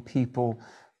seen people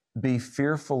be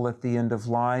fearful at the end of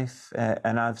life,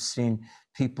 and I've seen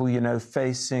people,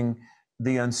 facing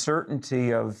the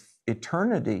uncertainty of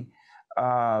eternity.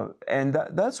 And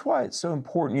that's why it's so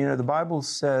important. The Bible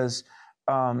says,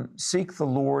 seek the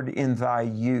Lord in thy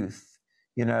youth,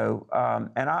 and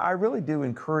I really do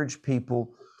encourage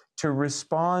people to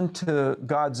respond to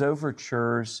God's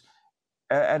overtures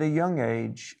at a young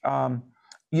age.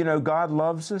 God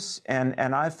loves us,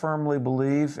 and I firmly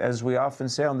believe, as we often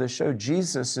say on this show,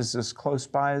 Jesus is as close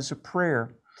by as a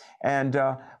prayer. And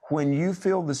when you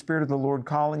feel the Spirit of the Lord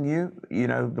calling you,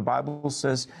 the Bible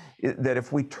says that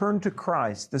if we turn to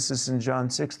Christ, this is in John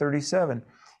 6:37,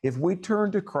 if we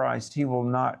turn to Christ, He will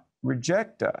not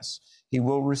reject us. He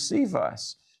will receive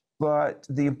us. But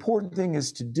the important thing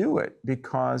is to do it,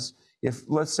 because if,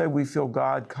 let's say, we feel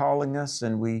God calling us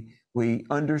and we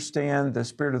understand the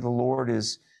Spirit of the Lord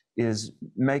is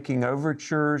making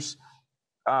overtures,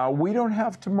 we don't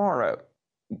have tomorrow.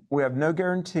 We have no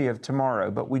guarantee of tomorrow,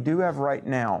 but we do have right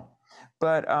now.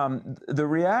 But the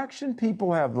reaction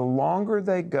people have the longer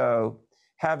they go,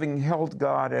 having held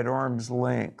God at arm's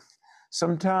length,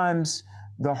 sometimes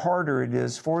the harder it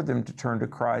is for them to turn to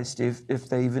Christ, if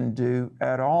they even do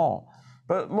at all.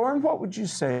 But Lauren, what would you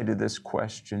say to this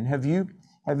question? Have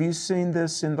you seen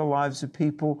this in the lives of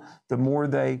people? The more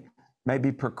they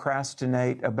maybe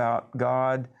procrastinate about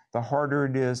God, the harder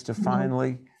it is to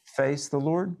finally face the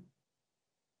Lord?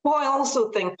 Well, I also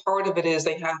think part of it is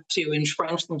they have to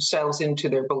entrench themselves into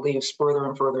their beliefs further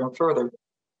and further and further.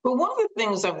 But one of the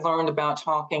things I've learned about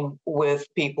talking with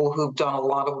people who've done a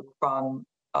lot of work on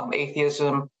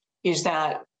atheism is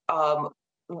that, and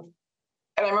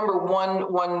I remember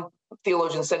one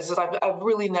theologian said, he says, I've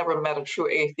really never met a true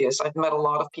atheist. I've met a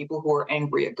lot of people who are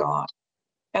angry at God.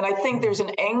 And I think there's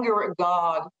an anger at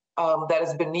God that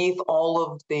is beneath all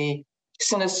of the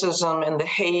cynicism and the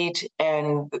hate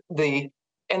and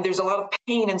there's a lot of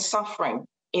pain and suffering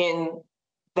in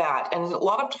that. And a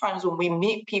lot of times when we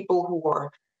meet people who are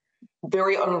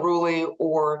very unruly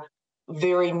or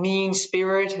very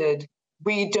mean-spirited,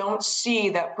 we don't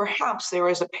see that perhaps there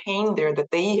is a pain there that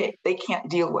they can't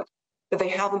deal with, that they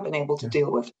haven't been able to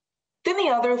deal with. Then the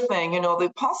other thing,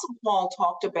 the Apostle Paul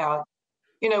talked about,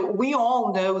 we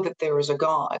all know that there is a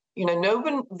God.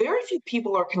 Very few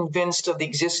people are convinced of the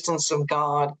existence of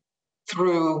God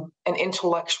through an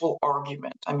intellectual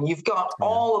argument. I mean, you've got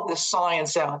all of this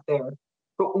science out there,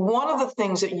 but one of the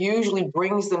things that usually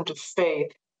brings them to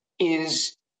faith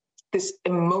is this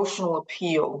emotional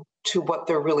appeal to what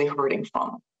they're really hurting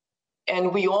from.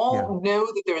 And we all know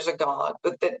that there's a God,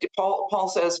 but that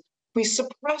Paul says we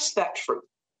suppress that truth.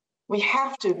 We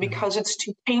have to, because it's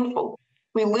too painful.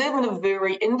 We live in a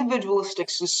very individualistic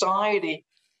society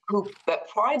that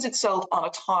prides itself on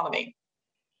autonomy.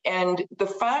 And the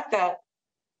fact that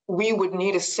we would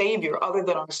need a savior other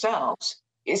than ourselves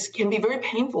can be very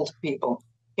painful to people.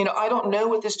 I don't know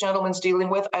what this gentleman's dealing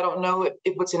with. I don't know if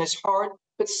what's in his heart,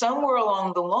 but somewhere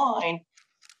along the line,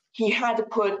 he had to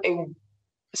put a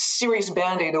serious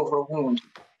Band-Aid over a wound,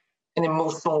 an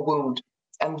emotional wound.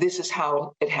 And this is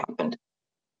how it happened.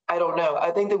 I don't know. I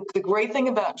think the great thing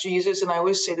about Jesus, and I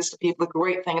always say this to people, the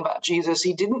great thing about Jesus,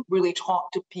 he didn't really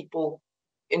talk to people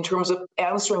in terms of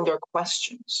answering their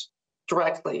questions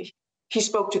directly. He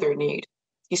spoke to their need.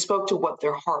 He spoke to what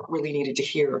their heart really needed to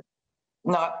hear,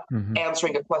 not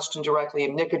answering a question directly.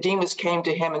 And Nicodemus came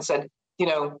to him and said,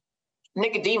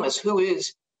 Nicodemus, who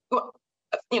is, the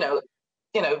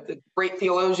great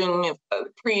theologian,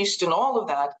 priest, and all of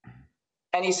that.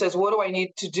 And he says, what do I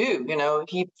need to do?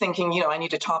 He thinking, I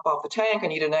need to top off the tank. I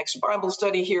need an extra Bible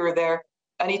study here or there.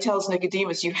 And he tells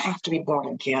Nicodemus, you have to be born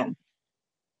again.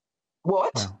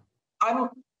 What?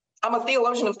 Wow. I'm a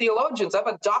theologian of theologians. I have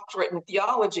a doctorate in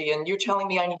theology, and you're telling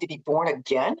me I need to be born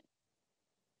again?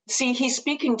 See, he's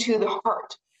speaking to the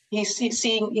heart. He's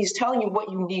telling you what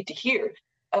you need to hear.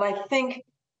 And I think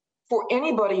for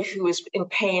anybody who is in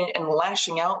pain and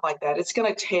lashing out like that, it's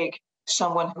going to take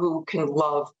someone who can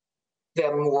love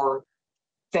them more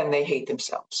than they hate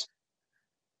themselves.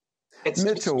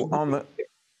 Mitchell, on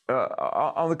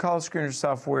the call screener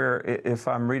software, if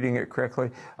I'm reading it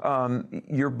correctly,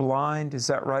 you're blind. Is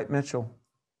that right, Mitchell?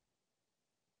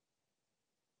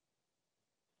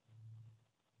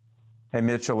 Hey,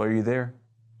 Mitchell, are you there?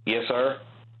 Yes, sir.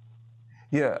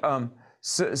 Yeah.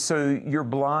 So you're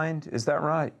blind. Is that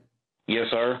right? Yes,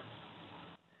 sir.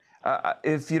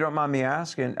 If you don't mind me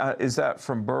asking, is that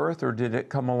from birth, or did it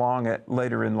come along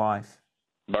later in life?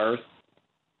 Birth.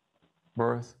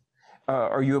 Birth.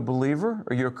 Are you a believer?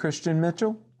 Are you a Christian,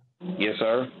 Mitchell? Yes,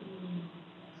 sir.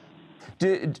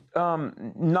 Did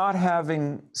not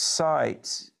having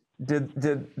sight,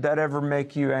 did that ever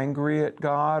make you angry at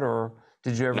God, or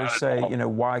did you ever say,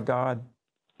 why God?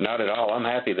 Not at all. I'm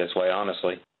happy this way,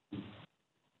 honestly.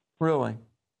 Really?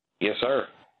 Yes, sir.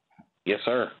 Yes,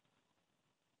 sir.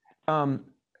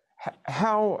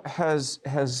 How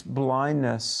has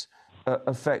blindness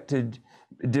affected?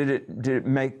 Did it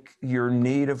make your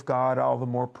need of God all the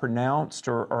more pronounced,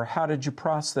 or how did you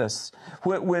process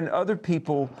when other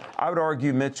people? I would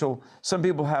argue, Mitchell, some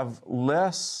people have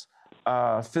less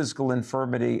physical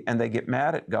infirmity and they get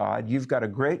mad at God. You've got a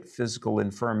great physical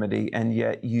infirmity, and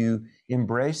yet you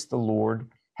embrace the Lord.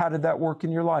 How did that work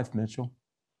in your life, Mitchell?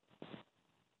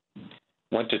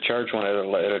 Went to church, went at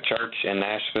a church in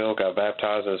Nashville, got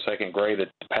baptized in the second grade. The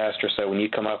pastor said, when you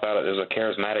come up out of, there's a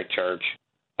charismatic church,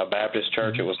 a Baptist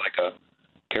church. It was like a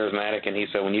charismatic, and he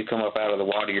said, when you come up out of the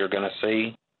water, you're going to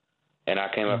see. And I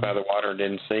came up out of the water and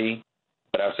didn't see.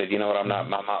 But I said, you know what, I'm not,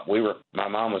 my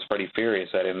mom was pretty furious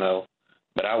at him, though,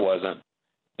 but I wasn't.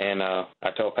 And I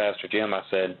told Pastor Jim, I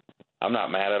said, I'm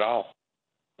not mad at all.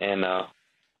 And I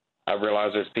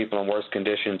realize there's people in worse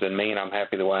conditions than me, and I'm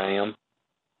happy the way I am.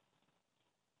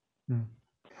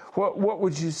 What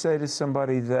would you say to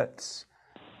somebody that's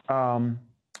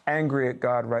angry at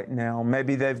God right now?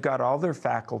 Maybe they've got all their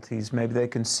faculties, maybe they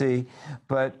can see,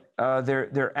 but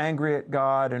they're angry at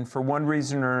God, and for one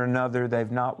reason or another,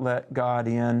 they've not let God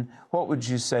in. What would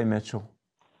you say, Mitchell?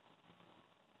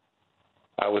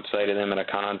 I would say to them in a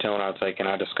kind tone, I would say, can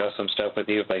I discuss some stuff with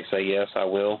you? If they say yes, I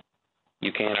will.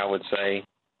 You can. I would say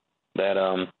that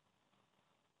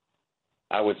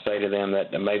I would say to them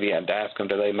that maybe I'd ask them,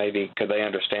 could they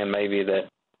understand maybe that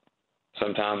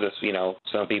sometimes it's,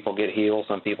 some people get healed,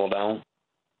 some people don't,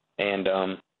 and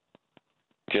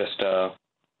just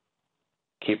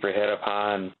keep your head up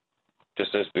high and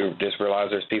just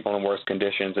realize there's people in worse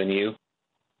conditions than you.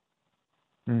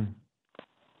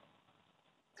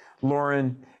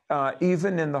 Lauren,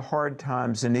 even in the hard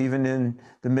times and even in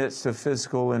the midst of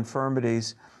physical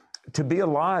infirmities, to be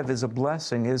alive is a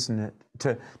blessing, isn't it?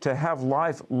 To have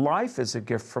life is a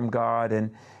gift from God,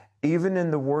 and even in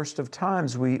the worst of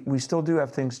times, we still do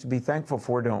have things to be thankful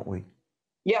for, don't we?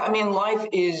 Yeah, I mean, life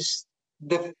is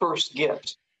the first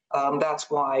gift. That's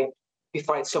why we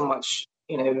fight so much,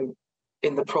 in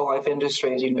the pro-life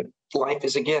industries. Life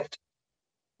is a gift.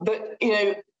 But,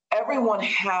 everyone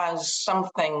has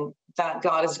something that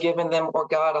God has given them or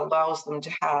God allows them to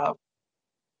have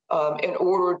in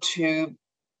order to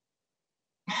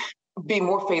be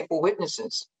more faithful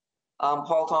witnesses.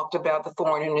 Paul talked about the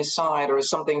thorn in his side, or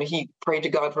something that he prayed to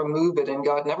God to remove it, and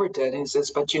God never did. And he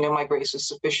says, but my grace is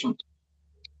sufficient.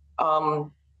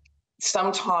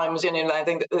 Sometimes, and I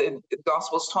think the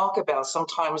Gospels talk about,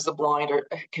 sometimes the blind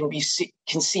can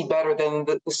see better than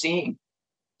the seeing.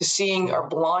 The seeing are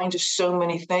blind to so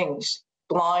many things,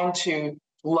 blind to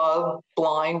love,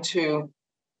 blind to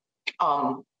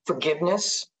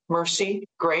forgiveness, mercy,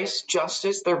 grace,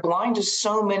 justice. They're blind to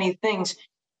so many things.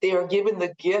 They are given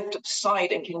the gift of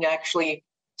sight and can actually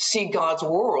see God's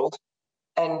world.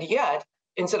 And yet,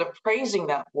 instead of praising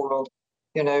that world,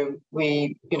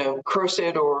 we, curse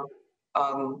it, or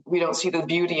we don't see the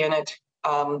beauty in it.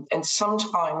 And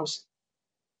sometimes,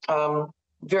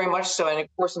 very much so. And of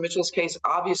course, in Mitchell's case,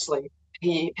 obviously,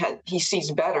 he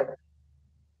sees better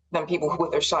than people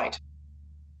with their sight.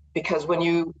 Because when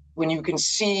you can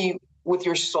see with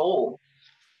your soul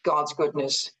God's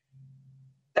goodness,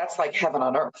 that's like heaven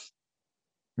on earth.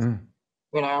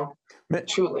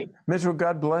 Truly. Mitchell,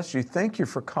 God bless you. Thank you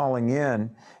for calling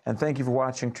in, and thank you for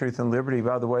watching Truth and Liberty.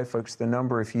 By the way, folks, the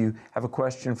number, if you have a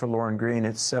question for Lauren Green,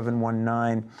 it's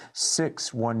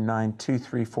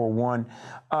 719-619-2341.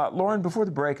 Lauren, before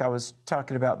the break, I was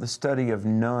talking about the study of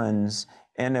nuns,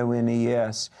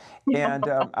 N-O-N-E-S, and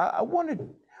I wanted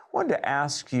to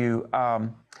ask you,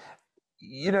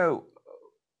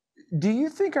 do you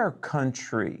think our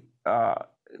country,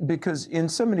 because in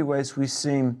so many ways we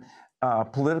seem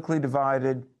politically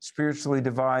divided, spiritually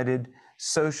divided,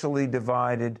 socially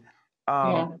divided,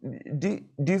 do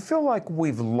you feel like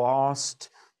we've lost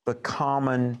the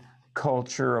common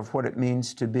culture of what it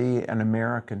means to be an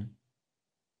American?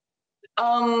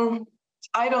 I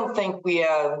don't think we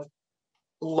have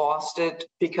lost it,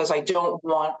 because I don't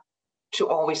want to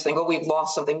always think, oh, we've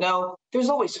lost something. No, there's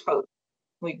always hope.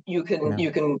 You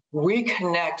can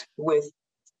reconnect with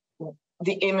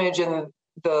the image and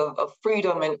the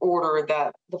freedom and order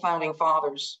that the founding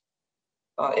fathers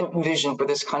envisioned for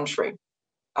this country.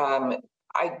 I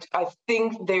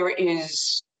think there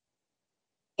is,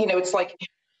 it's like,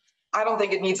 I don't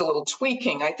think it needs a little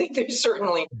tweaking. I think there's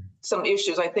certainly some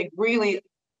issues. I think really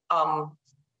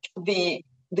the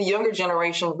the younger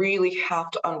generation really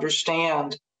have to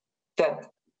understand that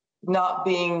not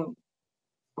being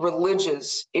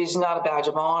religious is not a badge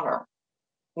of honor.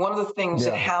 One of the things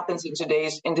that happens in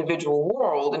today's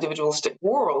individualistic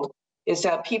world, is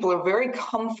that people are very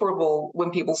comfortable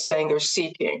when people saying they're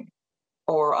seeking,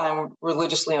 or I'm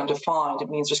religiously undefined. It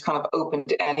means just kind of open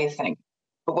to anything.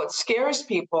 But what scares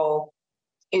people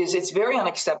is it's very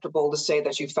unacceptable to say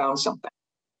that you found something,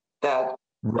 that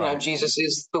Jesus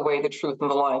is the way, the truth,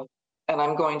 and the life, and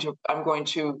I'm going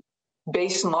to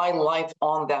base my life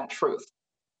on that truth.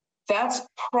 That's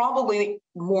probably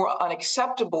more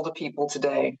unacceptable to people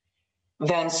today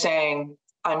than saying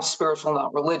I'm spiritual,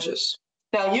 not religious.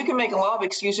 Now, you can make a lot of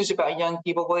excuses about young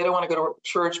people. Well, they don't want to go to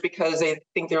church because they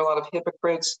think there are a lot of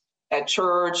hypocrites at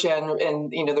church, and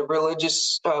the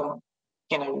religious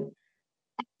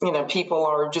people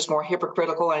are just more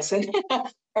hypocritical. I said,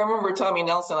 I remember Tommy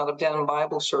Nelson out of Denham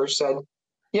Bible Church said,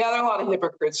 yeah, there are a lot of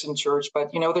hypocrites in church,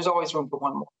 but there's always room for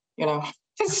one more.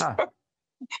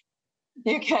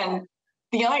 You can.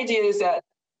 The idea is that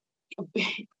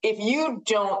if you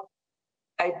don't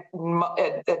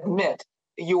admit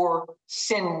your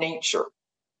sin nature,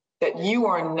 that you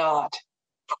are not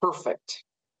perfect,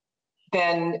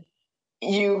 then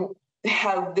you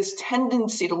have this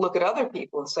tendency to look at other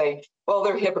people and say, well,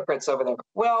 they're hypocrites over there.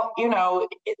 Well,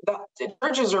 the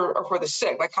churches are for the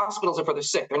sick, like hospitals are for the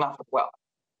sick, they're not for the well.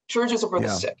 Churches are for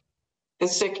the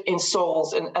sick in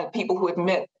souls, and people who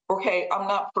admit, okay, I'm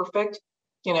not perfect,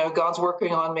 God's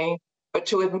working on me. But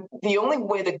the only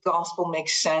way the gospel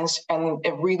makes sense and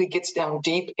it really gets down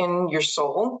deep in your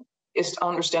soul is to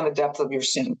understand the depth of your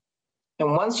sin.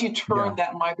 And once you turn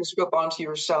that microscope onto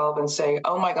yourself and say,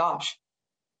 oh my gosh,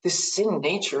 this sin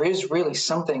nature is really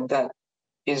something that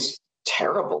is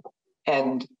terrible.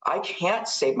 And I can't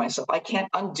save myself. I can't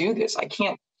undo this. I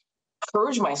can't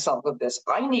purge myself of this.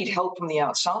 I need help from the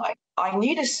outside. I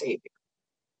need a savior.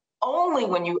 Only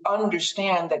when you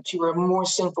understand that you are more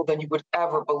sinful than you would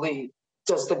ever believe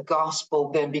does the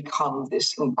gospel then become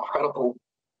this incredible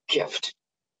gift.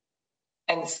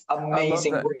 And it's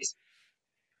amazing grace.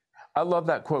 I love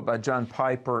that quote by John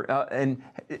Piper. And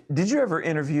did you ever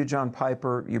interview John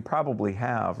Piper? You probably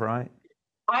have, right?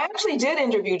 I actually did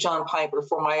interview John Piper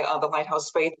for my The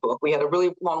Lighthouse Faith book. We had a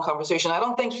really long conversation. I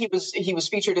don't think he was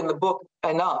featured in the book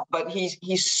enough, but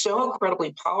he's so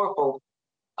incredibly powerful.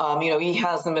 He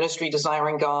has the ministry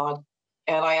Desiring God.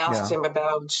 And I asked him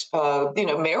about,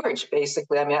 marriage,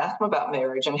 basically. I asked him about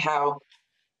marriage and how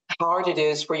hard it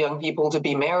is for young people to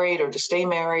be married or to stay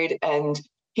married. And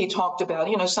he talked about,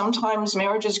 sometimes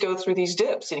marriages go through these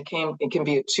dips. And it can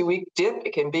be a 2-week dip.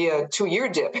 It can be a 2-year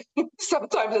dip.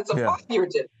 Sometimes it's a 5-year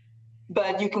dip.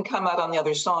 But you can come out on the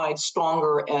other side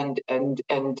stronger and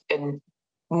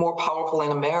more powerful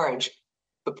in a marriage.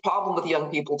 The problem with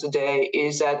young people today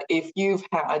is that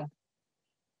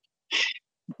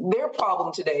their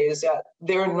problem today is that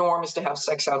their norm is to have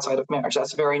sex outside of marriage.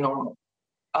 That's very normal.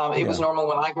 It was normal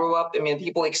when I grew up.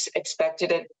 People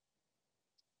expected it.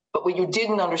 But what you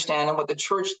didn't understand, and what the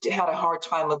church had a hard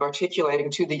time of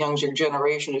articulating to the younger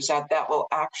generation, is that will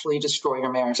actually destroy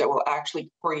your marriage. That will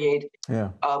actually create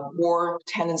more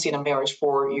tendency in a marriage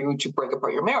for you to break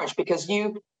apart your marriage, because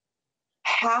you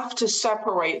have to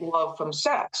separate love from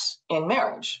sex in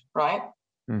marriage, right?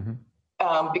 Mm-hmm.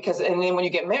 And then when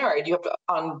you get married, you have to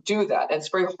undo that. And it's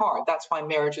very hard. That's why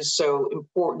marriage is so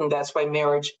important. That's why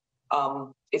marriage,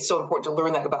 it's so important to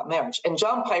learn that about marriage. And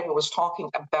John Piper was talking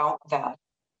about that,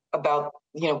 about,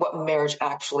 what marriage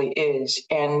actually is.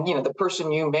 And, the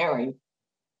person you marry,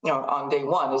 on day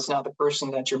one is not the person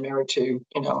that you're married to,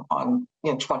 on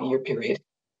 20-year period.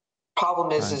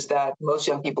 Problem is that most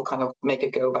young people kind of make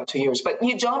it go about 2 years. But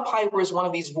John Piper is one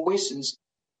of these voices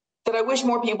that I wish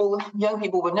more young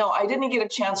people would know. I didn't get a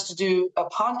chance to do a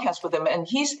podcast with him, and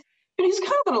he's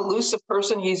kind of an elusive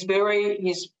person. He's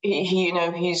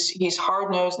he's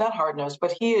hard-nosed, not hard-nosed,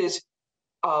 but he is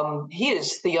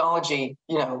theology,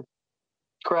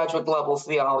 graduate level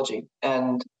theology.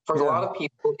 And for a lot of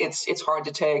people, it's hard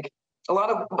to take. A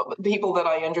lot of people that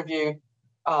I interview,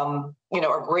 are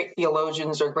great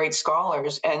theologians or great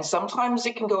scholars, and sometimes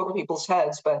it can go over people's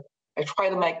heads, but I try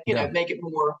to make it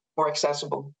more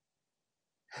accessible.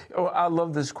 Oh, I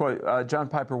love this quote. John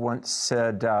Piper once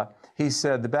said, he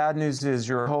said, the bad news is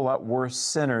you're a whole lot worse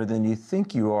sinner than you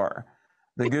think you are.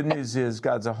 The good news is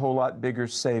God's a whole lot bigger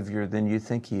Savior than you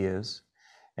think he is.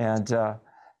 And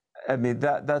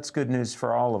that's good news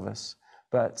for all of us.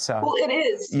 But well, it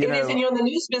is. It is. And in the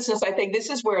news business, I think this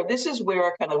is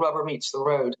where kind of rubber meets the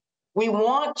road. We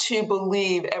want to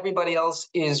believe everybody else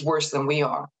is worse than we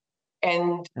are.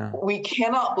 And we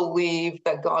cannot believe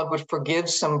that God would forgive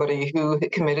somebody who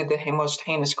had committed the most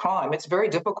heinous crime. It's very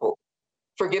difficult.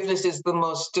 Forgiveness is the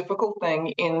most difficult thing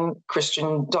in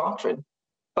Christian doctrine.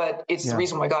 But it's the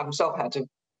reason why God himself had to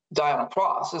die on a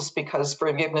cross, is because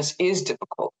forgiveness is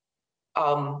difficult.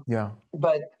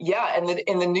 But yeah,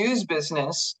 in the news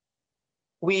business,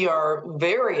 we are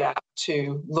very apt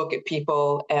to look at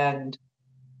people and,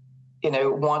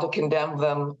 want to condemn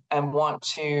them and want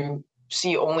to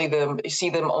see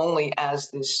them only as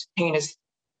this heinous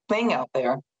thing out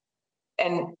there.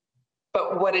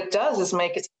 But what it does is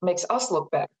makes us look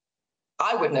better.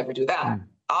 I would never do that.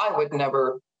 I would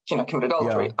never, commit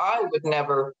adultery. I would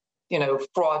never,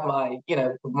 fraud my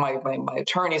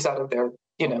attorneys out of their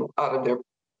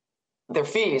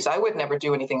fees. I would never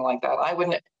do anything like that. I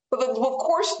wouldn't. Well, of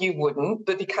course you wouldn't,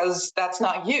 but because that's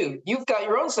not you. You've got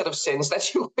your own set of sins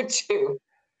that you would do.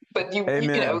 But no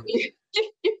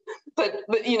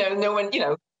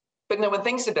one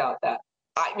thinks about that.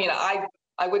 I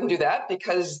wouldn't do that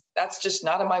because that's just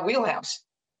not in my wheelhouse.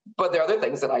 But there are other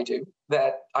things that I do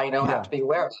that I have to be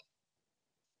aware of.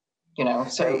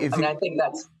 So I think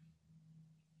that's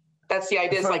the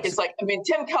idea. It's like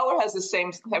Tim Keller has the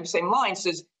same line.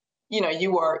 Says,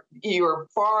 you are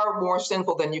far more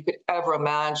sinful than you could ever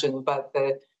imagine, but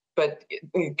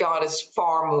God is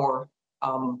far more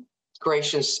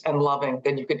gracious and loving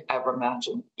than you could ever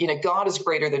imagine. God is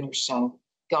greater than your sin.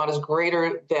 God is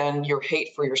greater than your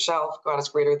hate for yourself. God is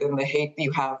greater than the hate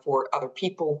you have for other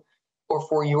people or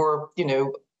for your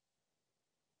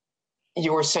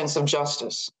sense of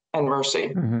justice and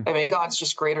mercy. God's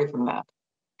just greater than that.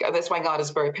 That's why God is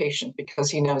very patient, because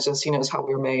he knows us. He knows how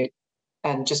we're made.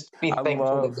 And just be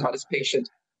thankful that God is patient.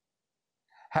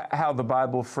 How the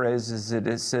Bible phrases it,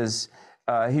 it says,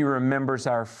 he remembers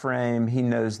our frame. He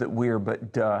knows that we are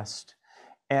but dust.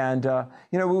 And,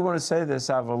 we want to say this.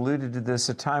 I've alluded to this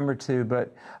a time or two,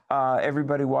 but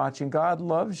everybody watching, God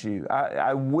loves you.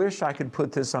 I wish I could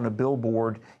put this on a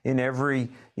billboard in every,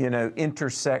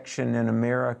 intersection in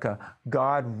America.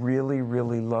 God really,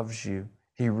 really loves you.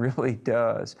 He really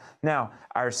does. Now,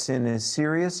 our sin is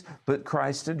serious, but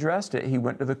Christ addressed it. He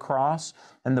went to the cross,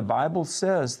 and the Bible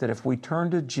says that if we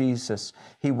turn to Jesus,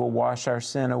 he will wash our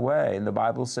sin away. And the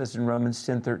Bible says in Romans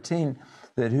 10:13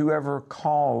 that whoever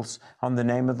calls on the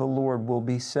name of the Lord will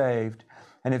be saved.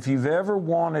 And if you've ever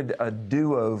wanted a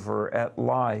do-over at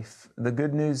life, the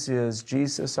good news is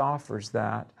Jesus offers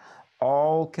that.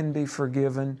 All can be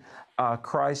forgiven.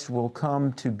 Christ will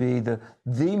come to be the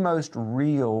most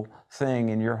real thing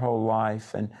in your whole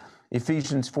life. And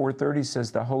Ephesians 4:30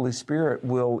 says the Holy Spirit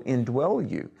will indwell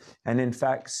you and in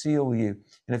fact seal you.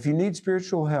 And if you need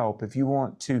spiritual help, if you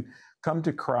want to come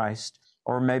to Christ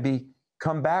or maybe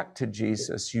come back to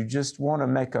Jesus, you just want to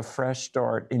make a fresh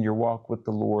start in your walk with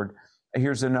the Lord,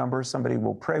 here's a number. Somebody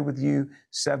will pray with you,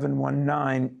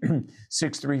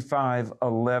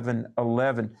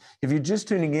 719-635-1111. If you're just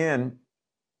tuning in,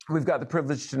 we've got the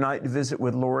privilege tonight to visit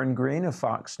with Lauren Green of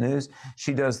Fox News.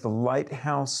 She does the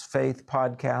Lighthouse Faith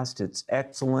podcast. It's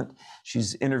excellent.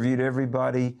 She's interviewed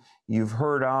everybody you've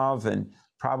heard of, and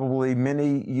probably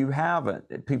many you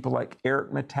haven't. People like Eric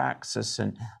Metaxas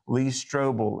and Lee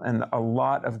Strobel, and a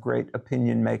lot of great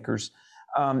opinion makers.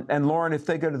 And Lauren, if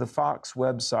they go to the Fox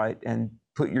website and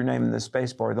put your name in the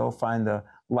space bar, they'll find the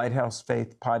Lighthouse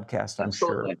Faith podcast, I'm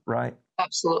sure, right?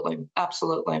 Absolutely.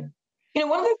 Absolutely.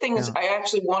 One of the things I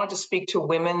actually wanted to speak to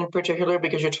women in particular,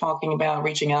 because you're talking about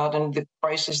reaching out and the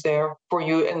price is there for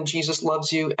you, and Jesus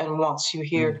loves you and wants you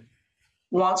here,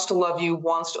 wants to love you,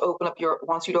 wants you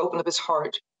to open up his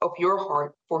heart, open your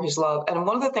heart for his love. And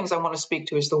one of the things I want to speak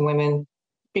to is the women,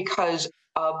 because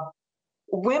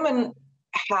women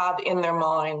have in their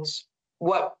minds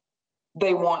what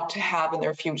they want to have in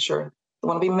their future. They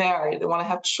want to be married. They want to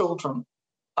have children.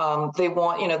 They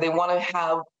want to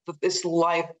have this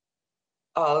life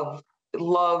of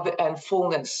love and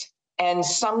fullness. And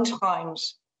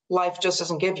sometimes life just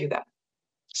doesn't give you that.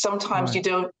 Sometimes you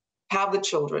don't have the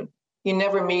children. You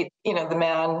never meet, the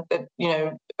man that,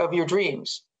 of your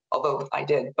dreams, although I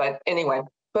did. But anyway,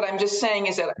 but I'm just saying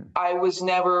is that it was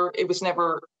never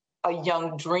a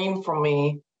young dream for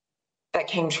me that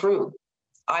came true.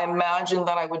 I imagined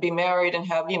that I would be married and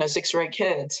have, 6 or 8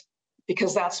 kids,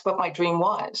 because that's what my dream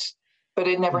was, but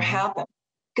it never happened.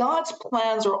 God's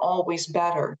plans are always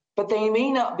better, but they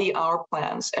may not be our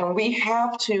plans. And we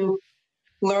have to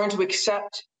learn to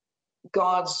accept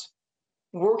God's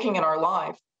working in our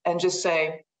life and just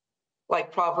say,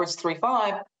 like Proverbs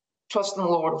 3:5, trust in the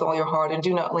Lord with all your heart and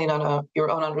do not lean on your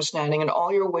own understanding. In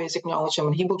all your ways acknowledge him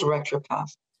and he will direct your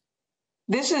path.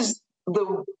 This is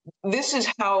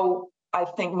how I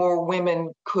think more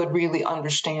women could really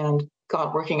understand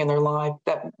God working in their life,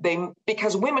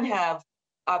 because women have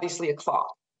obviously a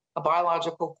clock, a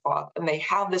biological clock, and they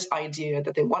have this idea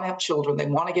that they want to have children, they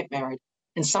want to get married,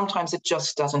 and sometimes it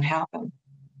just doesn't happen.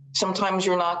 Sometimes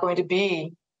you're not going to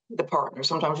be the partner.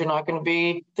 Sometimes you're not going to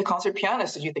be the concert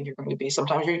pianist that you think you're going to be.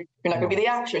 Sometimes you're not going to be the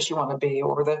actress you want to be,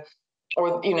 or the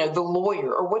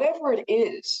lawyer, or whatever it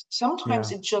is.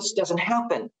 Sometimes it just doesn't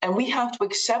happen, and we have to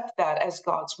accept that as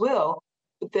God's will,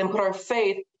 but then put our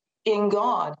faith in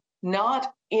God,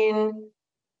 not in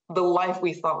the life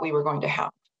we thought we were going to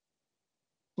have.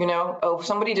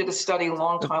 Somebody did a study a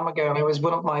long time ago, and it was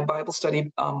one of my Bible study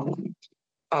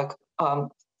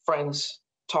friends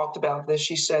talked about this.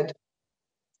 She said,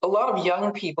 a lot of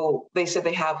young people, they said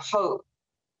they have hope,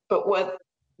 but what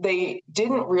they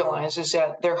didn't realize is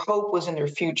that their hope was in their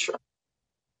future.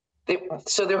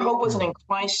 So their hope wasn't in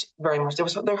Christ very much.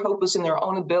 Their hope was in their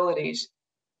own abilities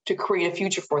to create a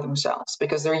future for themselves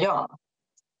because they're young.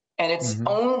 And it's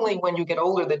only when you get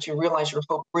older that you realize your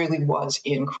hope really was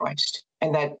in Christ.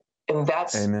 And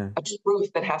that's Amen. a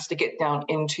truth that has to get down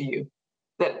into you,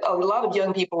 that a lot of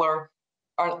young people are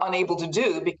unable to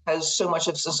do, because so much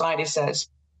of society says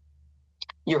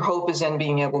your hope is in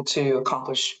being able to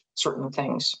accomplish certain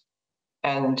things.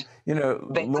 And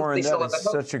Lauren, that is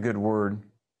such a good word.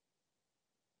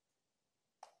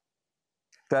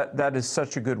 That is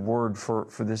such a good word for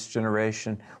this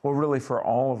generation. Well, really for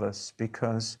all of us,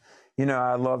 because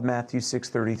I love Matthew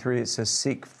 6:33. It says,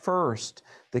 "Seek first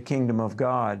the kingdom of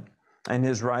God and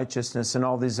His righteousness, and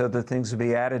all these other things will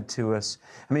be added to us."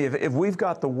 I mean, if we've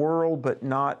got the world but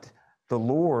not the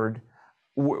Lord,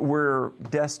 we're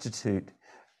destitute.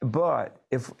 But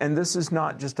and this is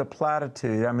not just a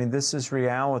platitude, I mean, this is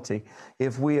reality.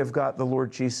 If we have got the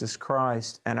Lord Jesus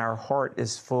Christ and our heart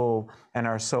is full and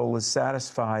our soul is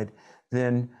satisfied,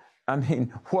 then,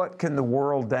 what can the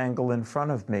world dangle in front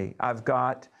of me? I've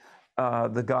got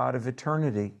the God of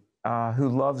eternity who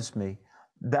loves me.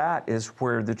 That is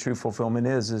where the true fulfillment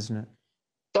is, isn't it?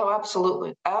 Oh,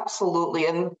 absolutely. Absolutely.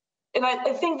 And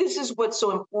I think this is what's so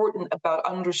important about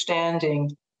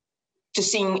understanding, to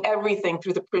seeing everything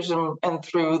through the prism and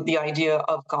through the idea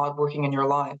of God working in your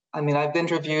life. I mean, I've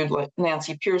interviewed like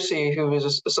Nancy Pearcey, who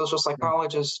is a social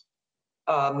psychologist,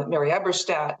 Mary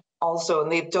Eberstadt also,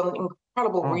 and they've done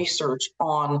incredible research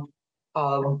on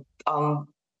how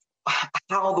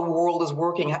the world is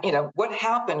working. What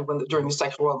happened during the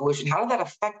sexual revolution? How did that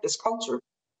affect this culture?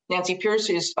 Nancy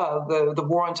Pearcey's The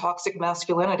War on Toxic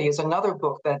Masculinity is another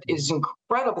book that is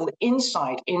incredible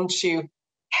insight into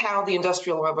how the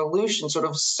Industrial Revolution sort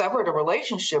of severed a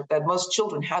relationship that most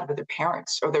children had with their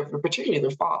parents, or particularly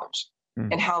their fathers,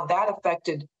 and how that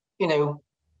affected,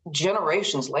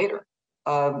 generations later.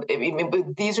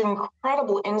 These are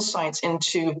incredible insights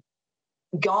into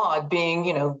God being,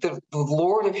 the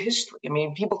Lord of history. I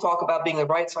mean, people talk about being on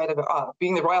the right side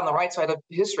of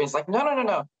history. It's like,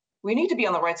 no. We need to be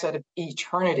on the right side of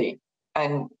eternity.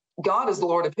 And God is the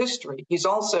Lord of history. He's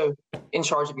also in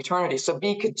charge of eternity. So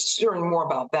be concerned more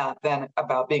about that than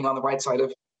about being on the right side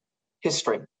of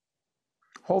history.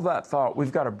 Hold that thought.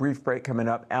 We've got a brief break coming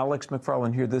up. Alex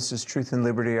McFarland here. This is Truth and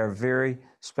Liberty. Our very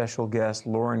special guest,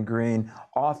 Lauren Green,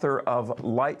 author of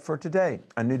Light for Today,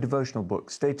 a new devotional book.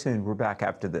 Stay tuned. We're back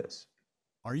after this.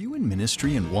 Are you in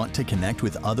ministry and want to connect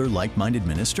with other like-minded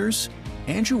ministers?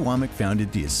 Andrew Womack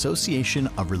founded the Association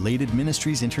of Related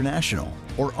Ministries International,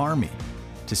 or ARMY,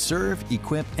 to serve,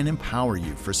 equip, and empower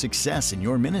you for success in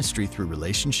your ministry through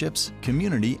relationships,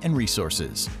 community, and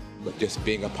resources. But just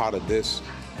being a part of this,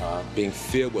 being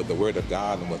filled with the Word of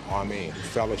God and with ARMY, and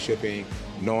fellowshipping,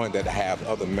 knowing that I have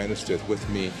other ministers with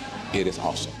me, it is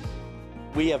awesome.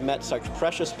 We have met such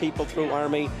precious people through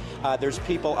ARMY. There's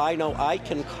people I know I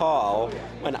can call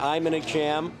when I'm in a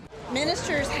jam.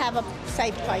 Ministers have a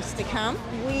safe place to come.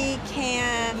 We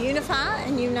can unify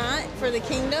and unite for the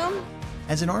kingdom.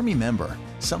 As an ARMY member,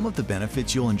 some of the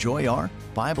benefits you'll enjoy are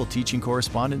Bible teaching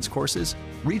correspondence courses,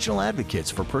 regional advocates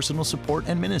for personal support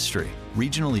and ministry,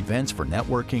 regional events for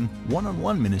networking,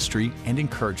 one-on-one ministry and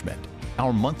encouragement,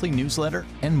 our monthly newsletter,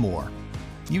 and more.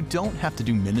 You don't have to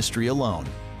do ministry alone.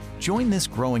 Join this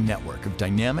growing network of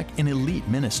dynamic and elite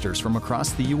ministers from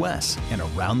across the U.S. and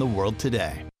around the world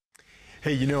today.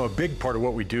 Hey, a big part of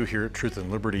what we do here at Truth and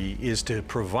Liberty is to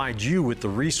provide you with the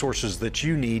resources that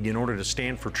you need in order to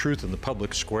stand for truth in the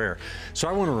public square. So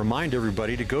I want to remind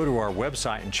everybody to go to our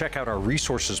website and check out our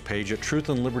resources page at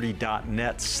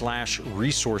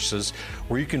truthandliberty.net/resources,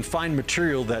 where you can find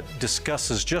material that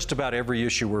discusses just about every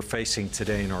issue we're facing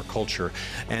today in our culture.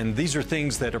 And these are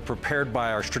things that are prepared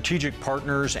by our strategic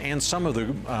partners and some of the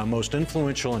most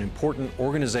influential and important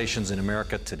organizations in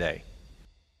America today.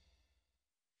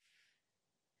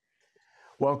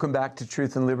 Welcome back to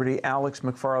Truth and Liberty. Alex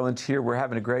McFarland here. We're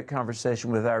having a great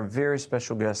conversation with our very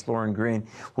special guest, Lauren Green.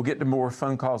 We'll get to more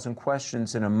phone calls and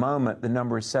questions in a moment. The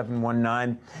number is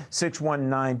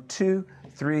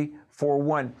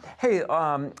 719-619-2341. Hey,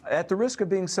 at the risk of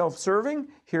being self-serving,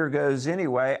 here goes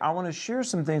anyway. I want to share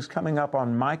some things coming up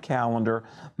on my calendar.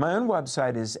 My own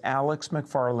website is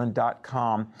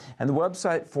alexmcfarland.com, and the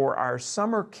website for our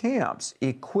summer camps,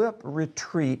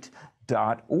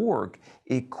 equipretreat.org.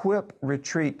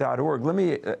 equipretreat.org. Let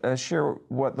me share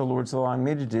what the Lord's allowing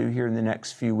me to do here in the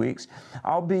next few weeks.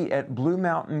 I'll be at Blue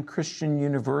Mountain Christian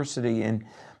University in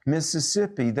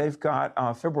Mississippi. They've got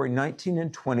February 19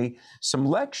 and 20 some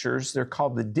lectures. They're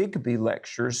called the Digby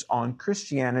Lectures on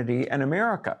Christianity and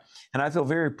America. And I feel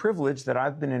very privileged that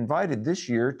I've been invited this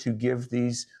year to give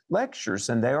these lectures,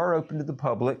 and they are open to the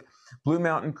public. Blue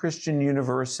Mountain Christian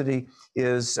University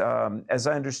is, as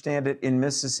I understand it, in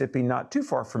Mississippi, not too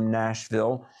far from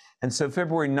Nashville. And so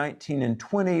February 19 and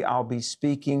 20, I'll be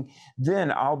speaking.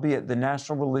 Then I'll be at the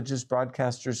National Religious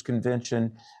Broadcasters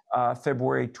Convention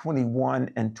February 21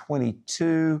 and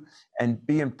 22, and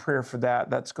be in prayer for that.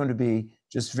 That's going to be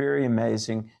just very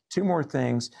amazing. Two more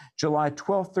things, July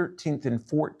 12th, 13th, and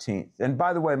 14th. And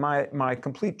by the way, my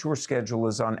complete tour schedule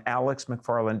is on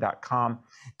alexmcfarland.com.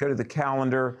 Go to the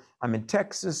calendar. I'm in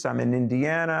Texas, I'm in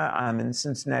Indiana, I'm in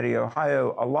Cincinnati,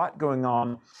 Ohio, a lot going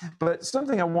on. But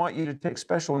something I want you to take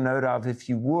special note of, if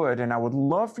you would, and I would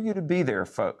love for you to be there,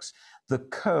 folks, the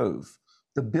Cove.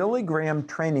 The Billy Graham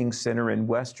Training Center in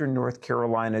Western North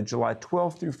Carolina, July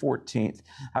 12th through 14th.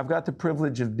 I've got the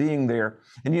privilege of being there.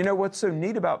 And you know what's so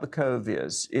neat about the Cove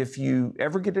is, if you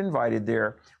ever get invited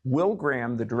there, Will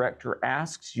Graham, the director,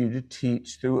 asks you to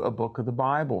teach through a book of the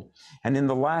Bible. And in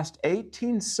the last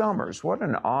 18 summers, what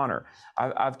an honor.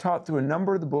 I've taught through a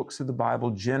number of the books of the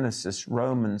Bible, Genesis,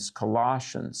 Romans,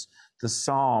 Colossians, the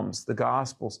Psalms, the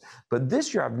Gospels. But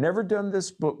this year, I've never done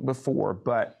this book before,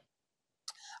 but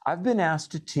I've been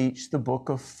asked to teach the book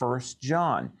of 1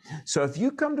 John. So if you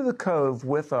come to the Cove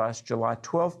with us, July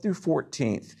 12th through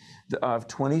 14th of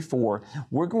 24,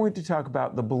 we're going to talk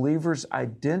about the believer's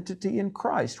identity in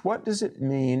Christ. What does it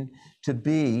mean to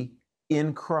be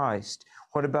in Christ?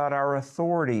 What about our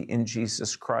authority in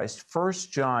Jesus Christ? 1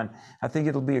 John, I think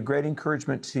it'll be a great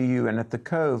encouragement to you. And at the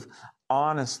Cove,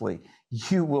 honestly,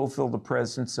 you will feel the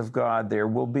presence of God there.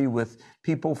 We'll be with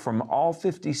people from all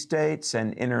 50 states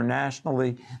and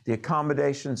internationally. The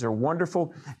accommodations are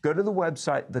wonderful. Go to the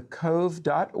website,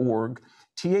 thecove.org,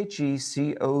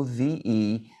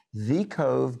 THECOVE,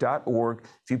 thecove.org.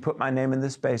 If you put my name in the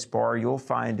space bar, you'll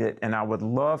find it, and I would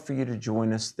love for you to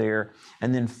join us there.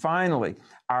 And then finally,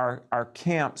 our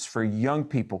camps for young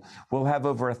people. We'll have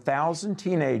over 1,000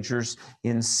 teenagers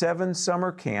in 7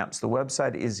 summer camps. The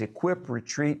website is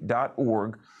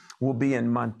equipretreat.org. We'll be in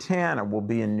Montana, we'll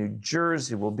be in New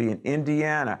Jersey, we'll be in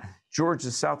Indiana, Georgia,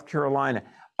 South Carolina,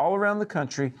 all around the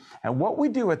country. And what we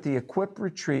do at the Equip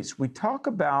Retreats, we talk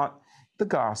about the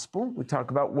gospel. We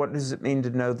talk about what does it mean to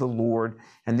know the Lord.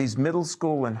 And these middle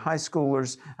school and high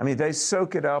schoolers, I mean, they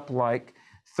soak it up like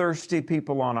thirsty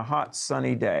people on a hot,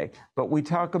 sunny day. But we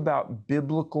talk about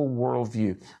biblical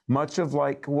worldview, much of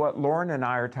like what Lauren and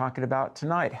I are talking about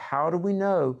tonight. How do we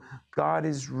know God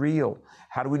is real?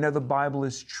 How do we know the Bible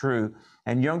is true?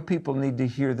 And young people need to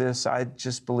hear this, I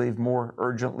just believe, more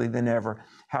urgently than ever,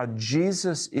 how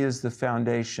Jesus is the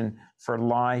foundation for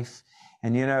life.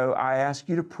 And, you know, I ask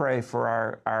you to pray for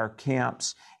our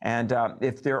camps. And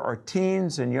if there are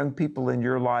teens and young people in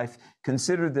your life,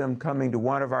 consider them coming to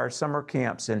one of our summer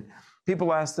camps. And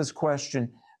people ask this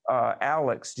question,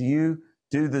 Alex, do you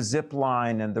do the zip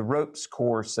line and the ropes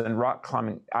course and rock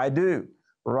climbing? I do.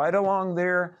 Right along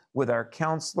there with our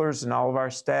counselors and all of our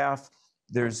staff,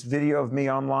 there's video of me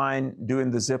online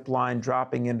doing the zip line,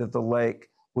 dropping into the lake.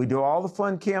 We do all the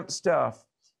fun camp stuff,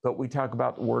 but we talk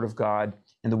about the Word of God.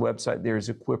 And the website there is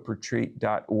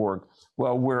equipretreat.org.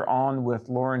 Well, we're on with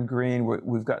Lauren Green.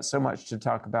 We've got so much to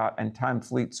talk about, and time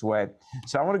fleets away.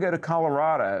 So I want to go to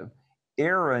Colorado.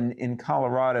 Aaron in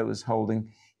Colorado is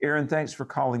holding. Aaron, thanks for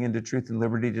calling into Truth and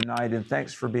Liberty tonight, and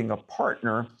thanks for being a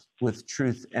partner with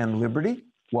Truth and Liberty.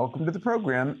 Welcome to the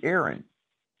program, Aaron.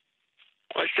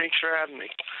 Well, thanks for having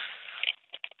me.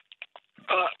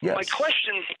 Yes. My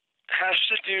question has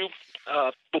to do,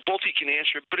 well, both you can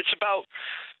answer it, but it's about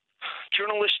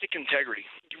journalistic integrity.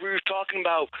 We were talking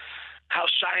about how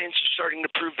science is starting to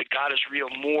prove that God is real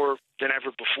more than ever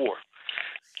before.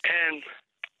 And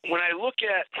when I look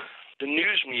at the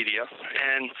news media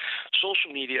and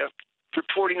social media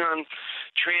reporting on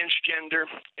transgender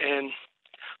and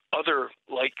other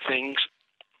like things,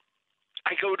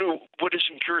 I go to what is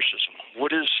empiricism?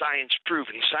 What does science prove?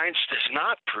 And science does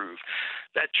not prove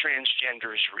that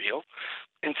transgender is real.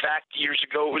 In fact, years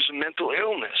ago, it was a mental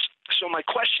illness. So my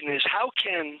question is, how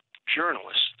can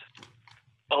journalists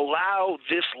allow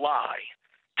this lie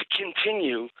to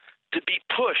continue to be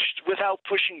pushed without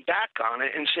pushing back on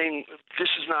it and saying, this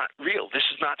is not real, this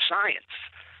is not science?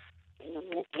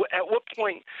 At what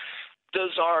point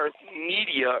does our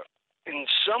media in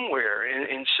somewhere,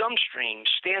 in some stream,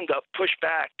 stand up, push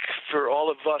back for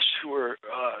all of us who are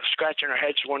scratching our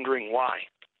heads wondering why?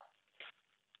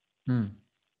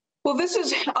 Well, this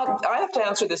is, I have to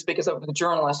answer this because I'm a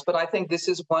journalist, but I think this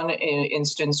is one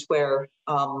instance where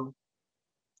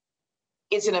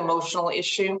it's an emotional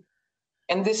issue.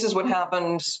 And this is what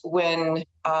happens when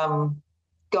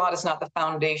God is not the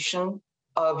foundation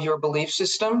of your belief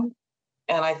system.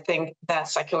 And I think that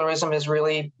secularism is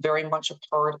really very much a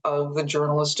part of the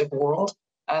journalistic world.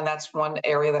 And that's one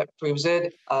area that proves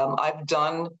it. I've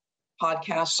done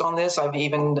podcasts on this. I've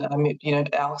even,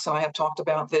 Alex and I have talked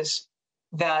about this,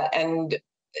 and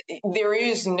there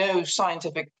is no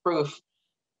scientific proof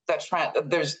that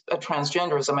there's a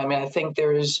transgenderism. I mean, I think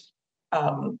there's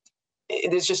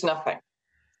just nothing.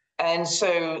 And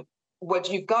so what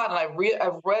you've got, and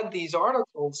I've read these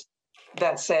articles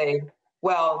that say,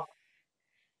 well,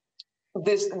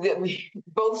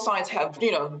 both sides have,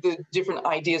 the different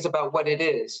ideas about what it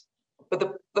is. But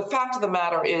the fact of the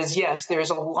matter is, yes, there's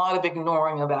a lot of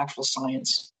ignoring of actual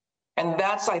science. And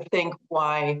that's, I think,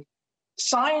 why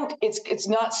science, it's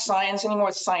not science anymore,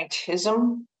 it's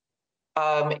scientism.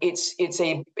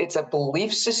 It's a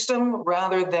belief system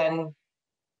rather than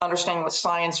understanding what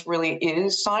science really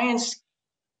is. Science,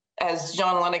 as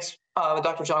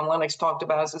Dr. John Lennox talked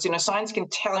about, says, science can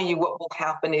tell you what will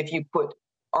happen if you put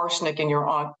arsenic in your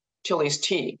Aunt Tilly's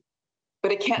tea,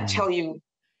 but it can't tell you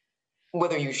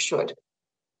whether you should.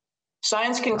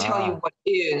 Science can tell you what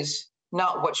is,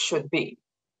 not what should be.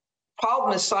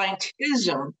 Problem is,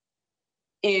 scientism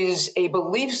is a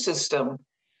belief system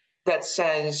that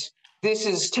says, this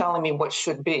is telling me what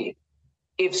should be.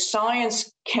 If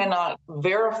science cannot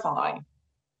verify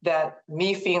that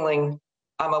me feeling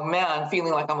I'm a man,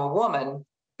 feeling like I'm a woman,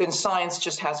 then science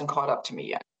just hasn't caught up to me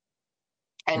yet.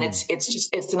 And it's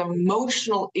an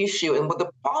emotional issue. And what the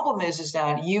problem is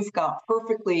that you've got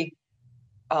perfectly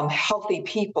healthy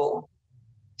people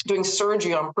doing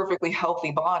surgery on perfectly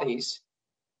healthy bodies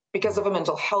because of a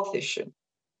mental health issue.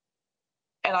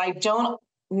 And I don't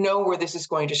know where this is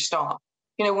going to stop.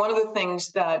 One of the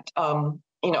things that,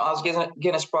 Os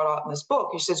Guinness brought out in this book,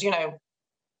 he says, you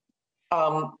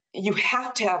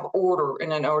have to have order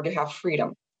in order to have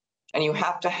freedom. And you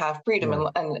have to have freedom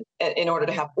and in order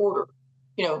to have order.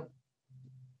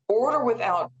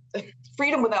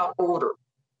 Freedom without order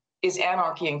is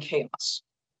anarchy and chaos.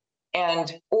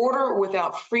 And order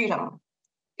without freedom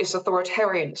is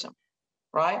authoritarianism,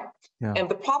 right? Yeah. And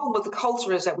the problem with the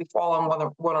culture is that we fall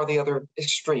on one or the other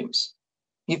extremes.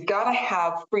 You've got to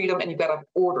have freedom and you've got to have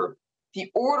order. The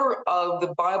order of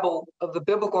the Bible, of the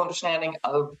biblical understanding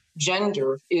of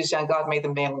gender, is that God made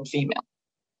them male and female.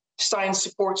 Science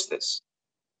supports this.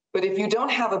 But if you don't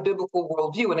have a biblical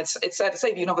worldview, and it's sad to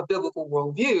say, if you don't have a biblical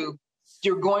worldview,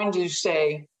 you're going to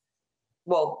say,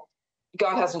 well,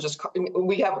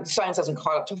 science hasn't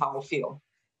caught up to how I feel.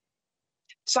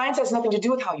 Science has nothing to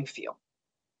do with how you feel.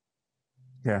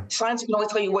 Yeah. Science can only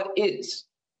tell you what is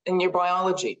in your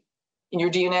biology, in your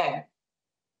DNA.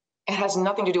 It has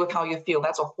nothing to do with how you feel.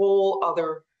 That's a whole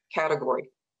other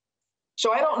category.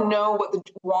 So I don't know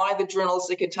why the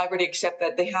journalistic integrity, except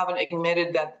that they haven't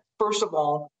admitted that, first of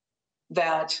all,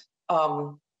 that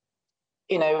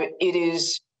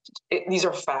these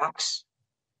are facts,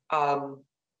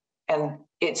 and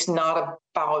it's not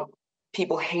about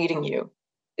people hating you.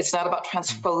 It's not about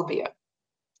transphobia.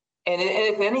 And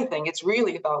if anything, it's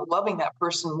really about loving that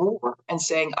person more and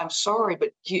saying, I'm sorry,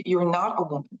 but you're not a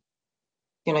woman.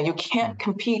 You can't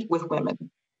compete with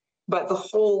women. But the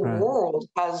whole world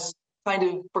has kind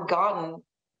of forgotten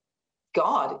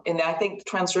God. And I think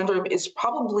transgender is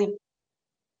probably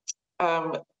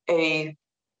an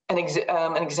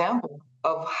example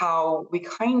of how we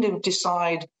kind of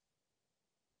decide,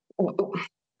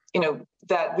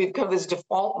 that we've come to this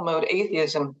default mode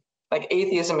atheism. Like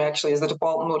atheism actually is the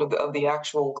default mode of the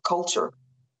actual culture,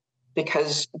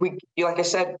 because like I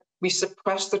said, we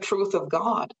suppress the truth of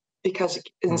God because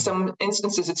in some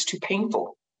instances it's too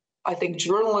painful. I think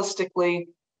journalistically,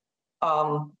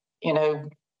 I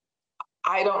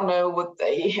don't know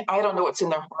what's in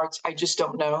their hearts. I just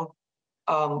don't know.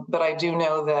 But I do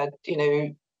know that,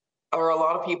 there are a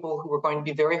lot of people who are going to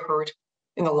be very hurt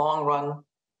in the long run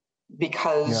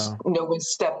because no one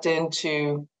stepped in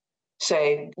to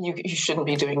say, you shouldn't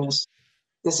be doing this.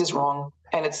 This is wrong.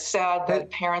 And it's sad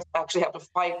that parents actually have to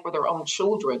fight for their own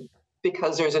children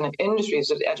because there's an industry,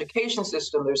 there's an education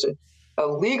system, there's a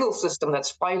legal system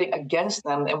that's fighting against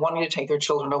them and wanting to take their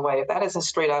children away. If that isn't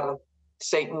straight out of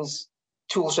Satan's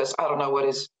tool chest, I don't know what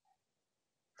is.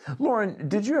 Lauren,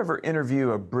 did you ever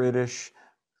interview a British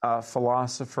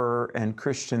philosopher and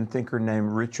Christian thinker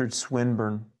named Richard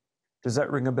Swinburne? Does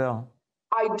that ring a bell?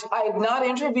 I have not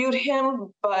interviewed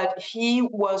him, but he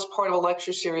was part of a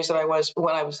lecture series that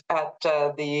when I was at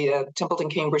the Templeton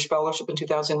Cambridge Fellowship in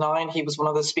 2009. He was one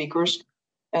of the speakers.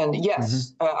 And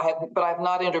yes, but I have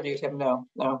not interviewed him, no.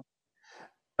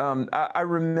 I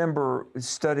remember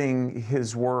studying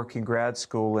his work in grad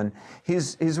school, and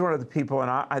he's one of the people,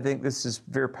 and I think this is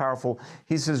very powerful.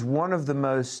 He says one of the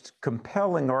most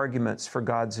compelling arguments for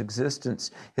God's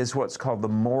existence is what's called the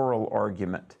moral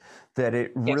argument, that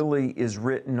it really is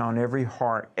written on every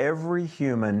heart, every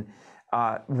human,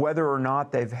 whether or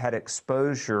not they've had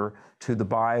exposure to the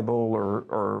Bible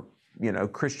or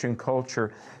Christian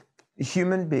culture.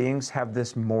 Human beings have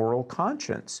this moral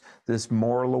conscience, this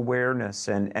moral awareness,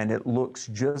 and it looks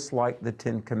just like the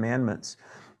Ten Commandments.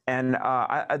 And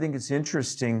I think it's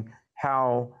interesting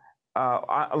how,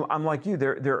 I'm like you,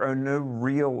 there are no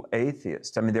real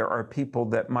atheists. I mean, there are people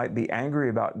that might be angry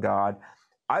about God.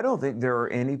 I don't think there are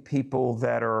any people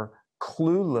that are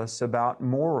clueless about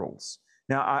morals.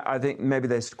 Now, I think maybe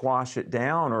they squash it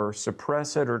down or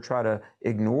suppress it or try to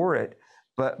ignore it.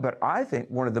 But I think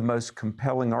one of the most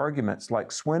compelling arguments,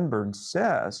 like Swinburne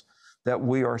says, that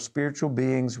we are spiritual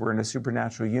beings, we're in a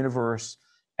supernatural universe,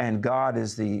 and God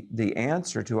is the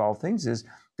answer to all things, is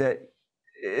that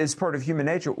as part of human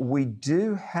nature, we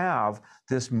do have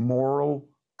this moral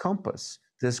compass,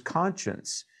 this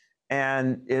conscience,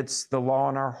 and it's the law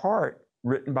in our heart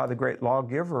written by the great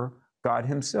lawgiver, God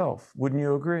himself. Wouldn't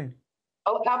you agree?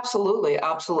 Oh, absolutely,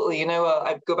 absolutely.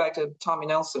 I go back to Tommy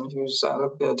Nelson, who's out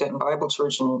of the Denton Bible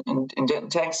Church in Denton,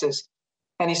 Texas,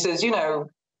 and he says,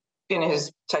 in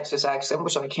his Texas accent,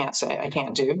 which I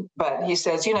can't do, but he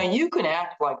says, you can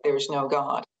act like there's no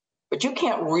God, but you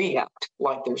can't react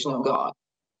like there's no God.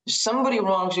 If somebody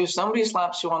wrongs you, somebody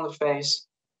slaps you on the face,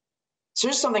 so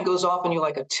there's something goes off in you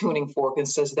like a tuning fork and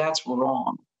says, that's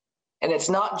wrong. And it's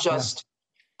not just,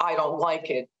 I don't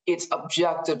like it, it's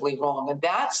objectively wrong. And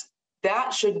that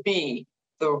should be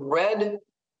the red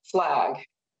flag,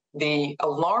 the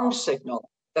alarm signal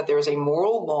that there is a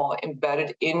moral law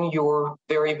embedded in your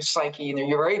very psyche and in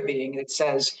your very being that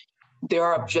says there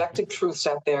are objective truths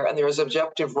out there and there is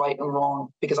objective right and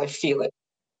wrong because I feel it.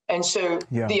 And so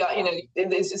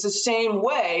it's the same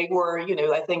way where,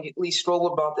 I think Lee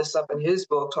Strobel brought this up in his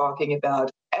book talking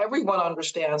about everyone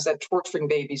understands that torturing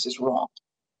babies is wrong,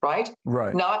 right?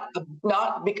 Right. Not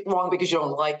wrong because you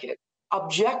don't like it.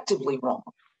 Objectively wrong,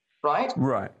 right?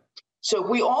 Right. So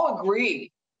we all agree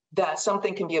that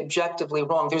something can be objectively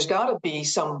wrong. There's got to be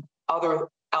some other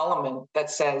element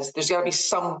that says there's got to be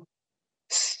something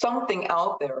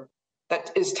out there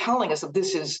that is telling us that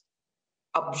this is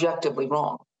objectively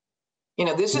wrong.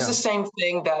 This is the same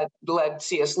thing that led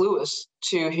C.S. Lewis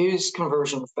to his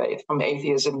conversion of faith from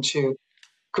atheism to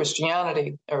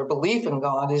Christianity or belief in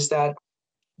God, is that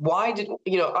why did,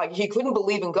 he couldn't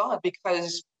believe in God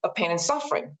because of pain and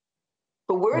suffering.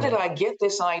 But where did I get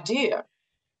this idea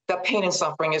that pain and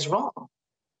suffering is wrong?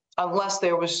 Unless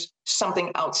there was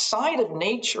something outside of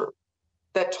nature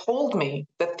that told me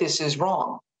that this is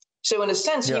wrong. So in a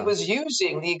sense, he was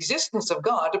using the existence of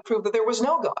God to prove that there was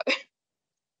no God.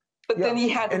 But then he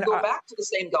had to go back to the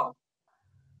same God.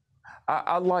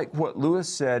 I like what Lewis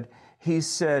said. He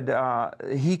said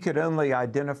he could only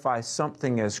identify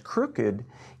something as crooked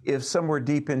if somewhere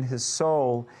deep in his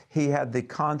soul he had the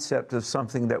concept of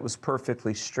something that was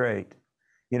perfectly straight.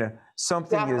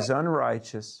 Something is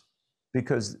unrighteous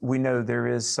because we know there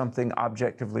is something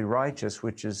objectively righteous,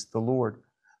 which is the Lord.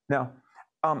 Now,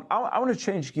 I want to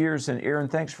change gears, and Aaron,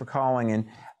 thanks for calling. And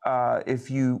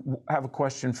if you have a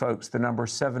question, folks, the number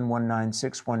is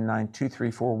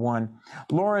 719-619-2341.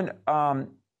 Lauren,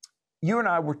 you and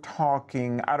I were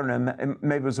talking, I don't know,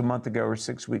 maybe it was a month ago or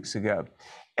 6 weeks ago.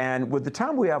 And with the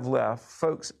time we have left,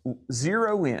 folks,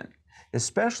 zero in,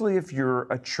 especially if you're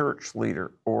a church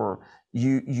leader or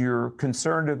you're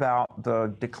concerned about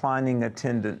the declining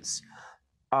attendance.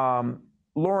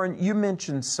 Lauren, you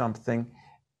mentioned something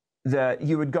that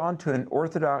you had gone to an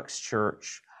Orthodox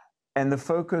church and the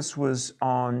focus was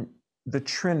on the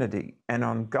Trinity and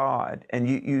on God. And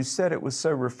you said it was so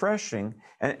refreshing.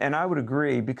 And I would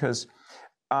agree because,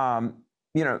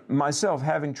 myself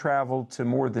having traveled to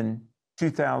more than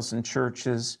 2,000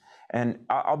 churches, and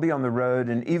I'll be on the road,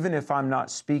 and even if I'm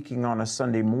not speaking on a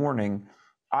Sunday morning,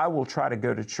 I will try to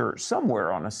go to church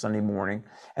somewhere on a Sunday morning.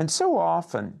 And so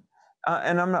often,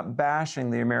 and I'm not bashing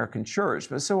the American church,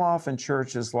 but so often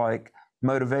church is like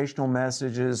motivational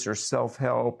messages or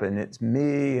self-help, and it's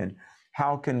me, and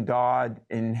how can God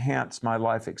enhance my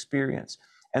life experience?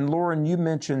 And Lauren, you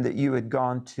mentioned that you had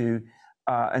gone to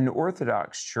an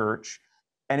Orthodox church,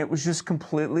 and it was just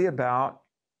completely about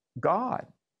God,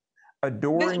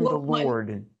 adoring the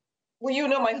Lord. Well, you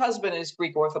know, my husband is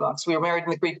Greek Orthodox. We were married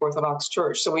in the Greek Orthodox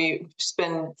Church, so we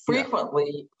spend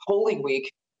frequently Holy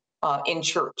Week in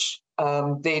church.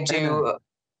 They do.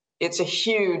 It's a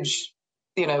huge,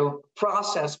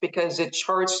 process, because it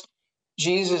charts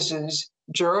Jesus's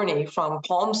journey from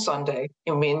Palm Sunday.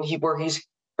 I mean, where he's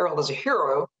heralded as a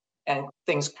hero, and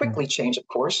things quickly change, of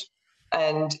course.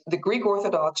 And the Greek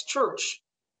Orthodox Church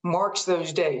marks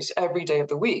those days every day of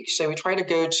the week. So we try to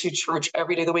go to church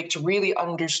every day of the week to really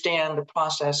understand the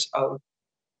process of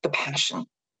the Passion.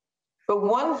 But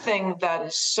one thing that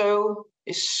is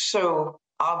so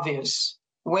obvious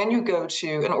when you go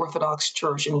to an Orthodox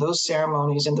church in those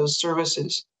ceremonies and those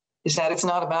services is that it's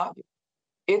not about you.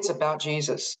 It's about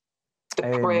Jesus.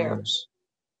 The prayers,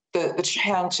 the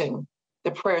chanting,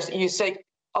 the prayers. You say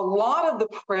a lot of the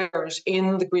prayers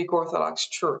in the Greek Orthodox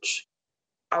Church,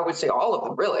 I would say all of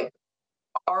them really,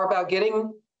 are about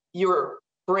getting your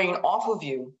brain off of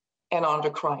you and onto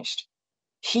Christ.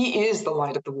 He is the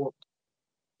light of the world.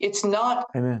 It's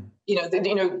not,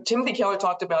 Timothy Keller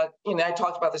talked about, I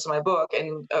talked about this in my book,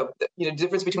 and the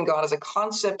difference between God as a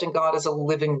concept and God as a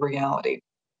living reality.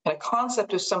 And a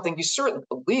concept is something you certainly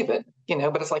believe in,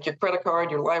 but it's like your credit card,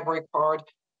 your library card,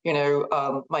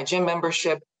 my gym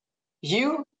membership.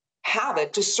 You have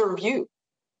it to serve you.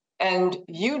 And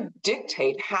you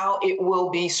dictate how it will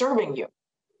be serving you,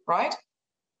 right?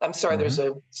 I'm sorry, there's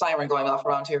a siren going off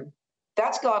around here.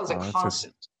 That's God as a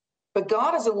concept. But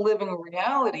God as a living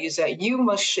reality is that you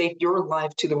must shape your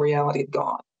life to the reality of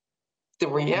God. The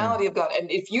reality of God.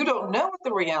 And if you don't know what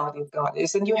the reality of God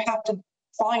is, then you have to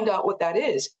find out what that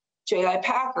is. J.I.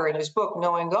 Packer, in his book,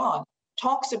 Knowing God,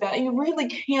 talks about you really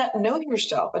can't know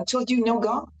yourself until you know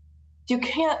God. You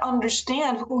can't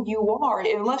understand who you are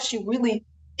unless you really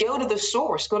go to the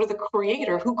source, go to the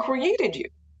creator who created you.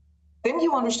 Then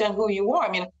you understand who you are.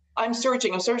 I mean, I'm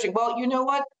searching. Well, you know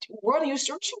what? What are you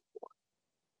searching for?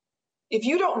 If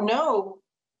you don't know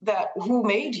that who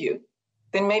made you,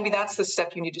 then maybe that's the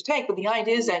step you need to take. But the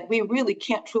idea is that we really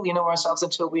can't truly know ourselves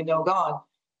until we know God.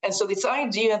 And so this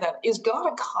idea that, is God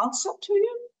a concept to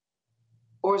you?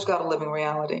 Or is God a living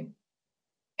reality?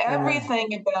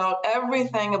 Everything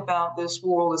about this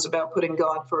world is about putting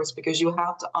God first, because you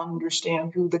have to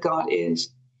understand who the God is.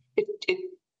 It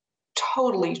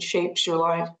totally shapes your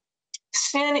life.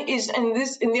 Sin is, in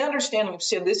the understanding of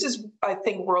sin, this is, I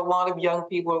think, where a lot of young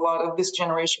people, a lot of this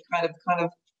generation kind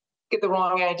of get the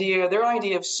wrong idea. Their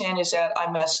idea of sin is that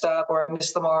I messed up or I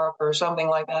missed the mark or something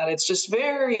like that. It's just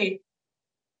very,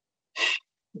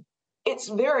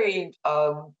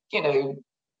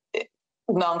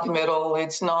 non-committal.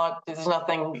 It's not, there's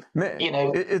nothing,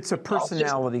 It's a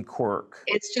personality quirk.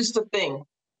 It's just a thing.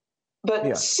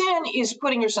 But sin is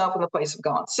putting yourself in the place of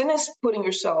God. Sin is putting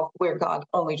yourself where God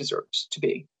only deserves to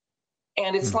be.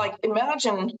 And it's like,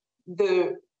 imagine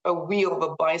a wheel of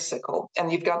a bicycle, and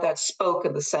you've got that spoke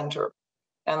in the center.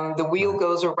 And the wheel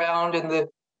goes around, and the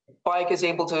bike is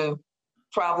able to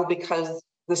travel because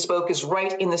the spoke is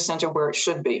right in the center where it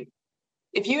should be.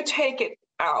 If you take it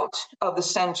out of the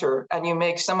center and you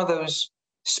make some of those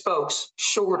spokes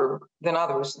shorter than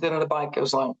others, then the bike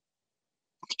goes long.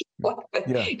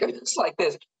 It goes like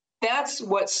this. That's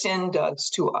what sin does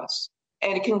to us.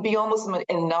 And it can be almost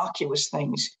innocuous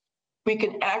things. We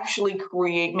can actually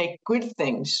make good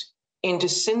things into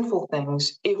sinful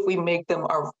things if we make them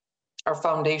our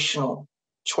foundational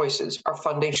choices, our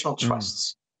foundational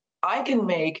trusts. I can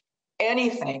make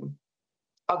anything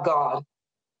a God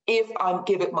if I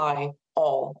give it my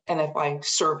all and if I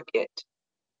serve it.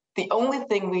 The only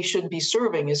thing we should be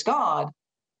serving is God,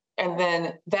 and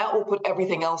then that will put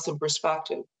everything else in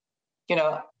perspective.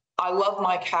 I love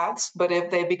my cats, but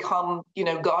if they become,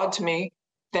 God to me,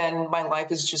 then my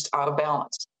life is just out of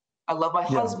balance. I love my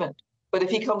husband, but if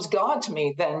he becomes God to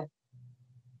me, then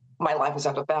my life is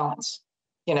out of balance.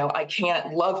 I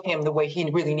can't love him the way he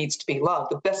really needs to be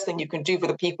loved. The best thing you can do for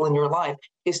the people in your life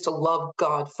is to love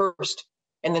God first.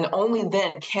 And then only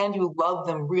then can you love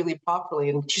them really properly.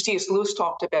 And C.S. Lewis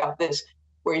talked about this,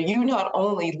 where you not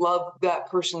only love that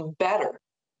person better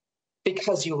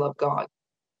because you love God,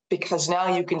 because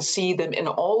now you can see them in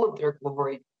all of their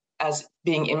glory as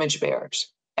being image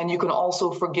bearers. And you can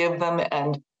also forgive them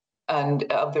and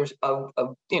of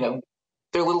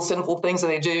their little sinful things that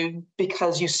they do,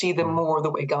 because you see them more the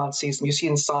way God sees them. You see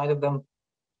inside of them,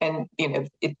 and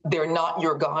they're not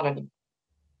your God anymore.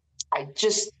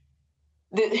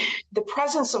 The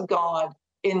presence of God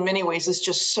in many ways is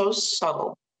just so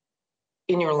subtle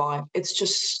in your life. It's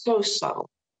just so subtle.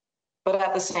 But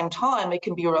at the same time, it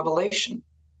can be a revelation.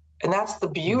 And that's the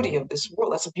beauty of this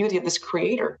world. That's the beauty of this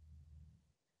creator.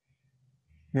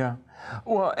 Yeah.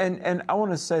 Well, and I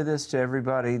want to say this to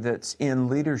everybody that's in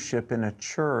leadership in a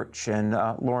church, and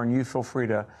Lauren, you feel free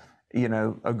to,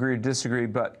 agree or disagree,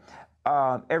 but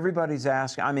everybody's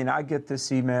asking, I mean, I get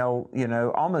this email,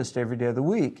 almost every day of the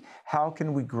week. How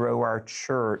can we grow our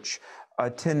church?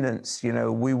 Attendance,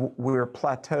 we're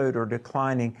plateaued or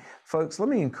declining. Folks, let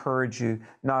me encourage you,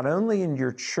 not only in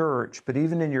your church, but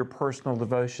even in your personal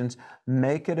devotions,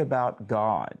 make it about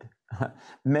God.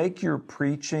 Make your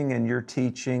preaching and your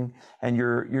teaching and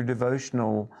your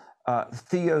devotional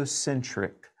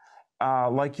theocentric,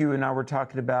 like you and I were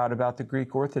talking about the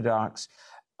Greek Orthodox,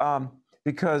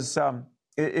 because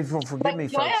if you'll forgive me,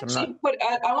 folks, I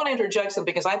want to interject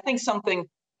something, because I think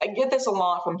I get this a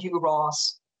lot from Hugh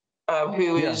Ross,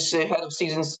 who is head of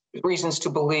Reasons to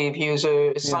Believe. He is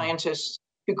a scientist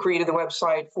who created the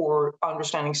website for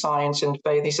understanding science and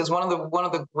faith. He says one of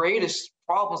the greatest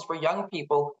problems for young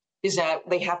people is that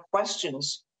they have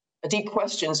questions, deep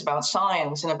questions about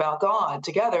science and about God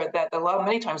together that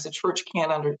many times the church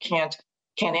can't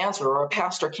answer, or a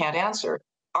pastor can't answer.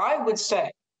 I would say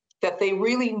that they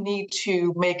really need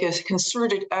to make a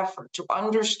concerted effort to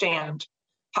understand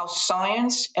how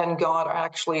science and God are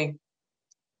actually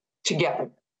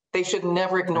together. They should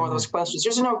never ignore those questions.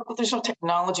 There's no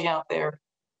technology out there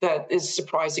that is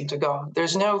surprising to God.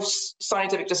 There's no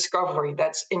scientific discovery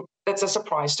that's a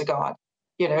surprise to God.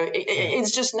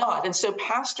 It's just not. And so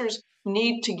pastors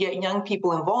need to get young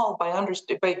people involved by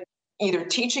either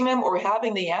teaching them or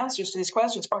having the answers to these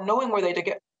questions, or knowing where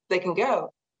they can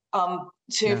go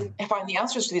to find the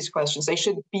answers to these questions. They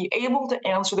should be able to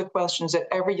answer the questions that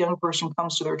every young person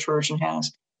comes to their church and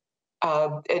has.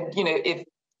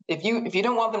 If you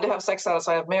don't want them to have sex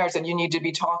outside of marriage, then you need to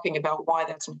be talking about why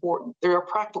that's important. There are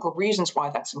practical reasons why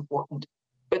that's important.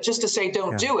 But just to say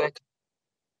don't do it,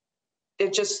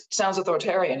 it just sounds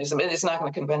authoritarian. It's not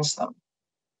going to convince them.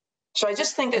 So I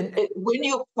just think that when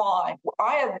you apply,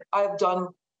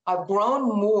 I've grown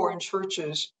more in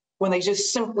churches when they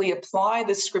just simply apply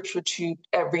the scripture to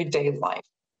everyday life.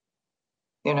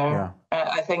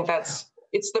 I think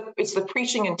it's the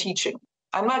preaching and teaching.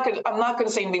 I'm not going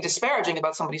to say anything disparaging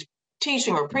about somebody's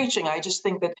teaching or preaching. I just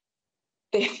think that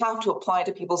they have to apply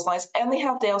to people's lives, and they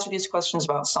have to answer these questions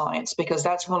about science, because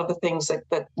that's one of the things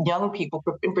that young people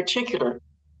in particular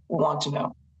want to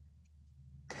know.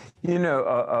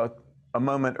 A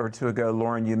moment or two ago,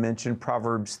 Lauren, you mentioned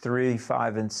Proverbs 3,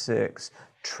 5, and 6.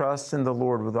 Trust in the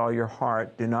Lord with all your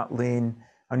heart. Do not lean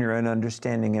on your own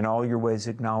understanding. In all your ways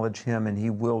acknowledge him, and he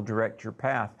will direct your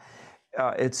path.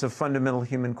 It's a fundamental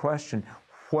human question.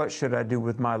 What should I do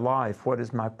with my life? What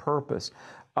is my purpose?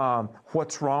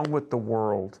 What's wrong with the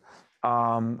world?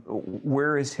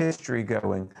 Where is history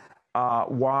going?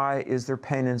 Why is there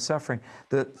pain and suffering?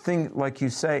 The thing, like you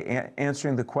say,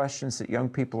 answering the questions that young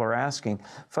people are asking.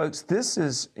 Folks, this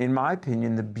is, in my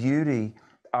opinion, the beauty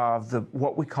of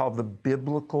what we call the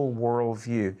biblical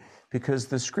worldview, because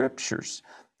the scriptures,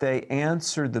 they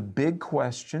answer the big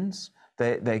questions.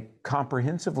 They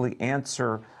comprehensively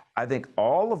answer, I think,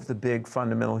 all of the big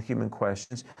fundamental human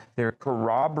questions. They're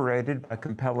corroborated by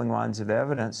compelling lines of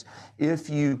evidence. If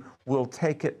you will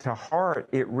take it to heart,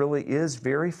 it really is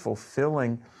very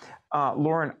fulfilling.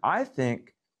 Lauren, I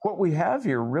think what we have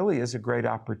here really is a great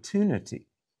opportunity.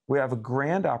 We have a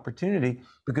grand opportunity,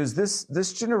 because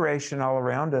this generation all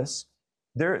around us,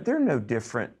 they're no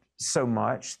different so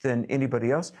much than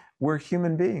anybody else. We're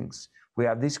human beings. We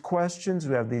have these questions,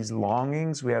 we have these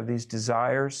longings, we have these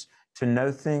desires to know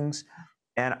things.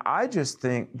 And I just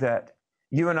think that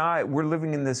you and I, we're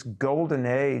living in this golden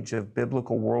age of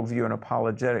biblical worldview and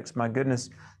apologetics. My goodness,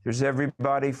 there's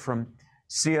everybody from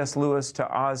C.S. Lewis to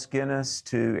Os Guinness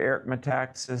to Eric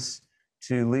Metaxas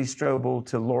to Lee Strobel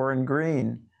to Lauren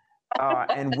Green.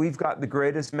 And we've got the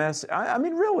greatest mess. I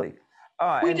mean, really.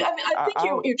 I think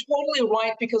you're totally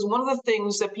right, because one of the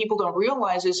things that people don't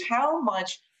realize is how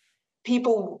much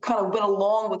people kind of went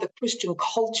along with the Christian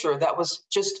culture that was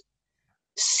just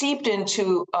seeped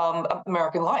into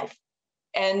American life.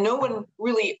 And no one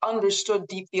really understood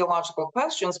deep theological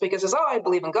questions, because it's, I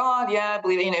believe in God. Yeah, I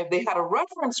believe, they had a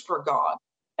reference for God.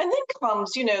 And then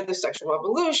comes, the sexual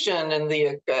revolution and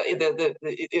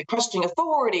the questioning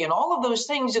authority and all of those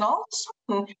things. And all of a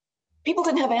sudden, people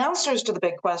didn't have answers to the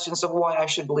big questions of why I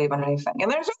should believe in anything.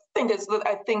 And there's other thing is that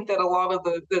I think that a lot of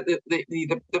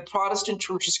the Protestant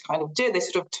churches kind of did. They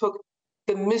sort of took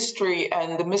the mystery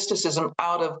and the mysticism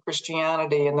out of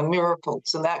Christianity and the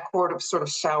miracles, and that sort of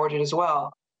soured it as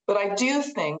well. But I do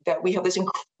think that we have this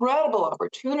incredible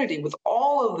opportunity with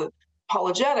all of the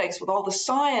apologetics, with all the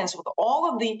science, with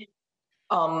all of the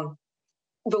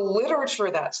literature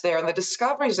that's there and the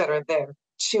discoveries that are there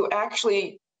to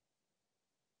actually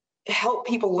help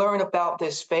people learn about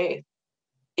this faith.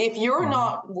 If you're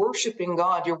not worshiping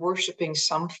God, you're worshiping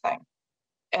something.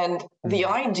 And the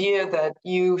idea that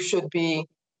you should be,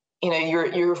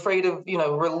 you're afraid of,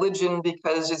 religion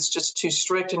because it's just too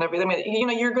strict and everything. I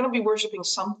mean, you're going to be worshiping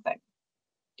something.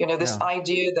 This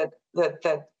idea that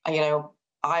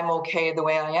I'm okay the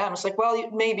way I am. It's like,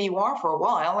 well, maybe you are for a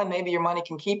while, and maybe your money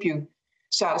can keep you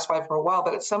satisfied for a while.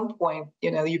 But at some point,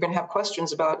 you're going to have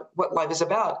questions about what life is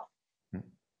about.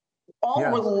 All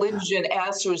religion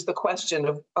answers the question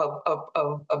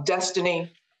of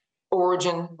destiny,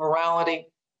 origin, morality,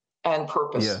 and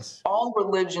purpose. Yes. All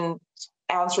religions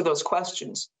answer those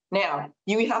questions. Now,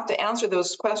 you have to answer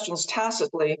those questions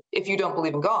tacitly if you don't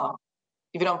believe in God,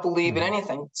 if you don't believe in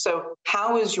anything. So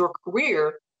how is your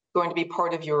career going to be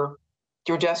part of your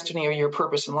destiny or your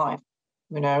purpose in life?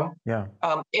 Yeah.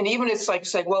 And even it's like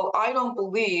say, well, I don't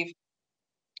believe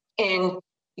in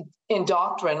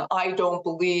doctrine. I don't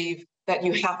believe that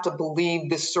you have to believe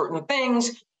this certain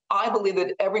things. I believe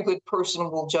that every good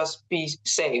person will just be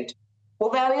saved.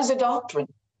 Well, that is a doctrine.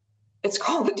 It's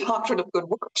called the doctrine of good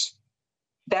works.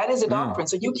 That is a doctrine.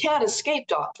 So you can't escape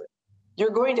doctrine.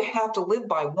 You're going to have to live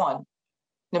by one,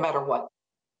 no matter what.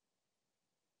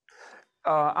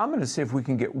 I'm going to see if we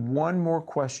can get one more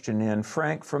question in.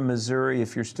 Frank from Missouri,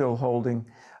 if you're still holding,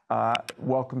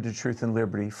 welcome to Truth and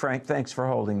Liberty. Frank, thanks for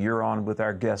holding. You're on with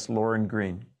our guest, Lauren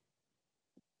Green.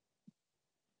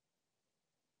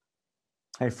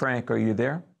 Hey, Frank, are you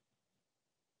there?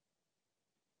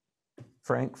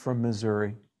 Frank from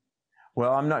Missouri.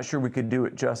 Well, I'm not sure we could do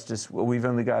it justice. We've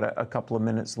only got a couple of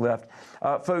minutes left.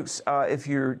 Folks, if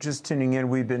you're just tuning in,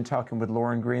 we've been talking with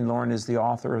Lauren Green. Lauren is the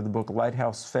author of the book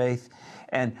Lighthouse Faith.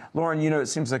 And Lauren, it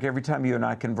seems like every time you and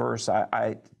I converse,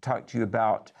 I talk to you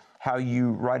about how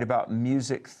you write about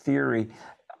music theory.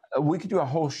 We could do a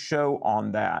whole show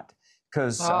on that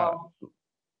because,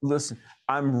 listen,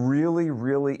 I'm really,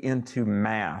 really into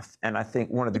math. And I think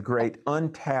one of the great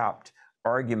untapped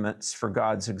arguments for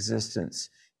God's existence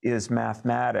is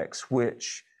mathematics,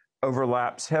 which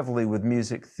overlaps heavily with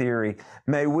music theory.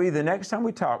 May we, the next time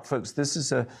we talk, folks, this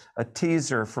is a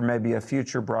teaser for maybe a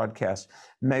future broadcast.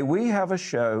 May we have a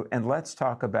show and let's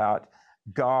talk about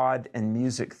God and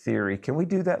music theory. Can we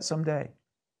do that someday?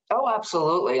 Oh,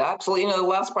 absolutely. Absolutely. The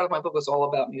last part of my book was all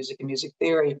about music and music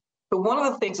theory. But one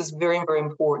of the things that's very, very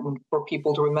important for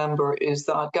people to remember is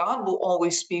that God will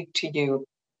always speak to you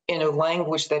in a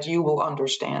language that you will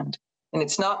understand. And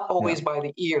it's not always by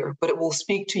the ear, but it will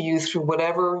speak to you through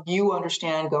whatever you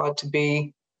understand God to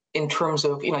be in terms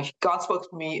of, God spoke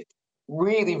to me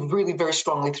really, really very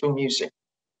strongly through music.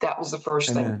 That was the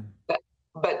first thing.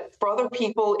 But for other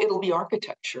people, it'll be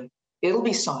architecture. It'll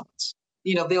be science.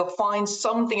 They'll find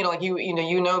something, like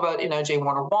you know about, J.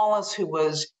 Warner Wallace, who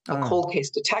was a cold case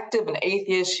detective, an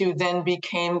atheist, who then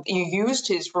used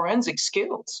his forensic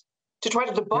skills to try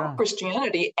to debunk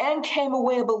Christianity and came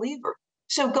away a believer.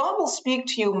 So God will speak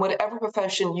to you in whatever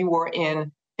profession you are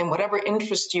in whatever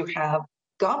interest you have.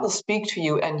 God will speak to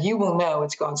you and you will know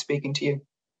it's God speaking to you.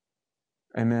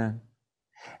 Amen.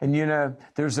 And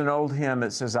there's an old hymn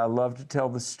that says, I love to tell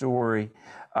the story.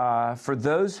 For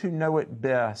those who know it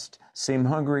best seem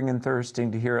hungering and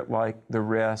thirsting to hear it like the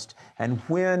rest. And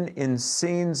when in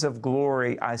scenes of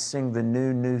glory I sing the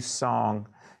new song,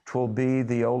 'twill be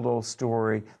the old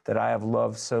story that I have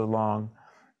loved so long.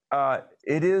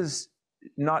 It is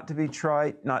not to be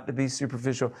trite, not to be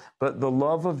superficial, but the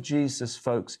love of Jesus,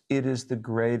 folks, it is the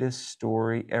greatest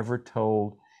story ever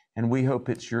told. And we hope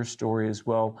it's your story as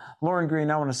well. Lauren Green,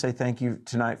 I want to say thank you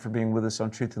tonight for being with us on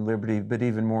Truth and Liberty, but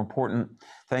even more important,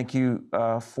 thank you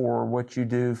for what you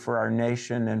do for our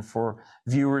nation and for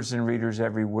viewers and readers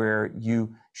everywhere.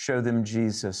 You show them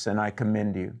Jesus, and I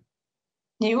commend you.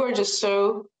 You are just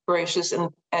so gracious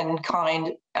and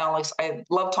kind, Alex. I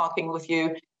love talking with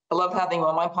you. I love having you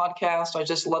on my podcast. I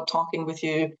just love talking with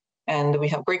you. And we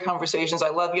have great conversations. I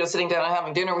love, sitting down and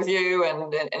having dinner with you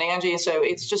and Angie. So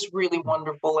it's just really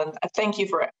wonderful. And I thank you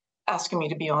for asking me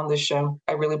to be on this show.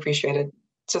 I really appreciate it.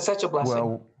 It's such a blessing.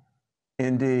 Well,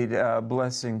 Indeed.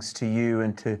 Blessings to you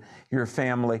and to your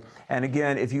family. And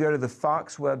again, if you go to the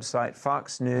Fox website,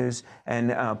 Fox News,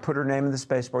 and put her name in the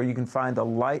space bar, you can find the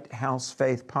Lighthouse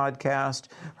Faith podcast,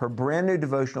 her brand new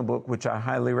devotional book, which I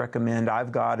highly recommend.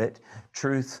 I've got it,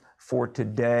 Truth for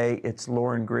Today. It's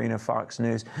Lauren Green of Fox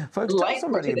News. Folks, tell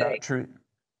somebody about truth.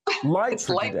 Light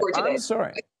for today. I'm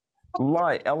sorry.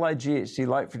 Light, L-I-G-H-T,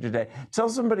 Light for Today. Tell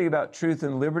somebody about Truth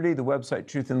and Liberty, the website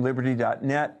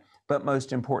truthandliberty.net, but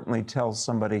most importantly, tell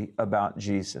somebody about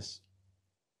Jesus.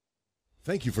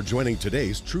 Thank you for joining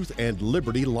today's Truth and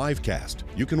Liberty livecast.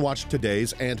 You can watch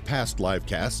today's and past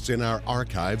livecasts in our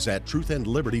archives at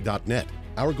truthandliberty.net.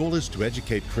 Our goal is to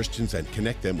educate Christians and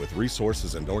connect them with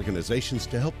resources and organizations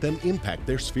to help them impact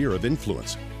their sphere of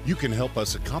influence. You can help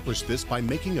us accomplish this by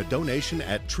making a donation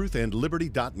at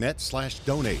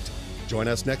truthandliberty.net/donate. Join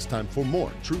us next time for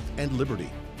more Truth and Liberty.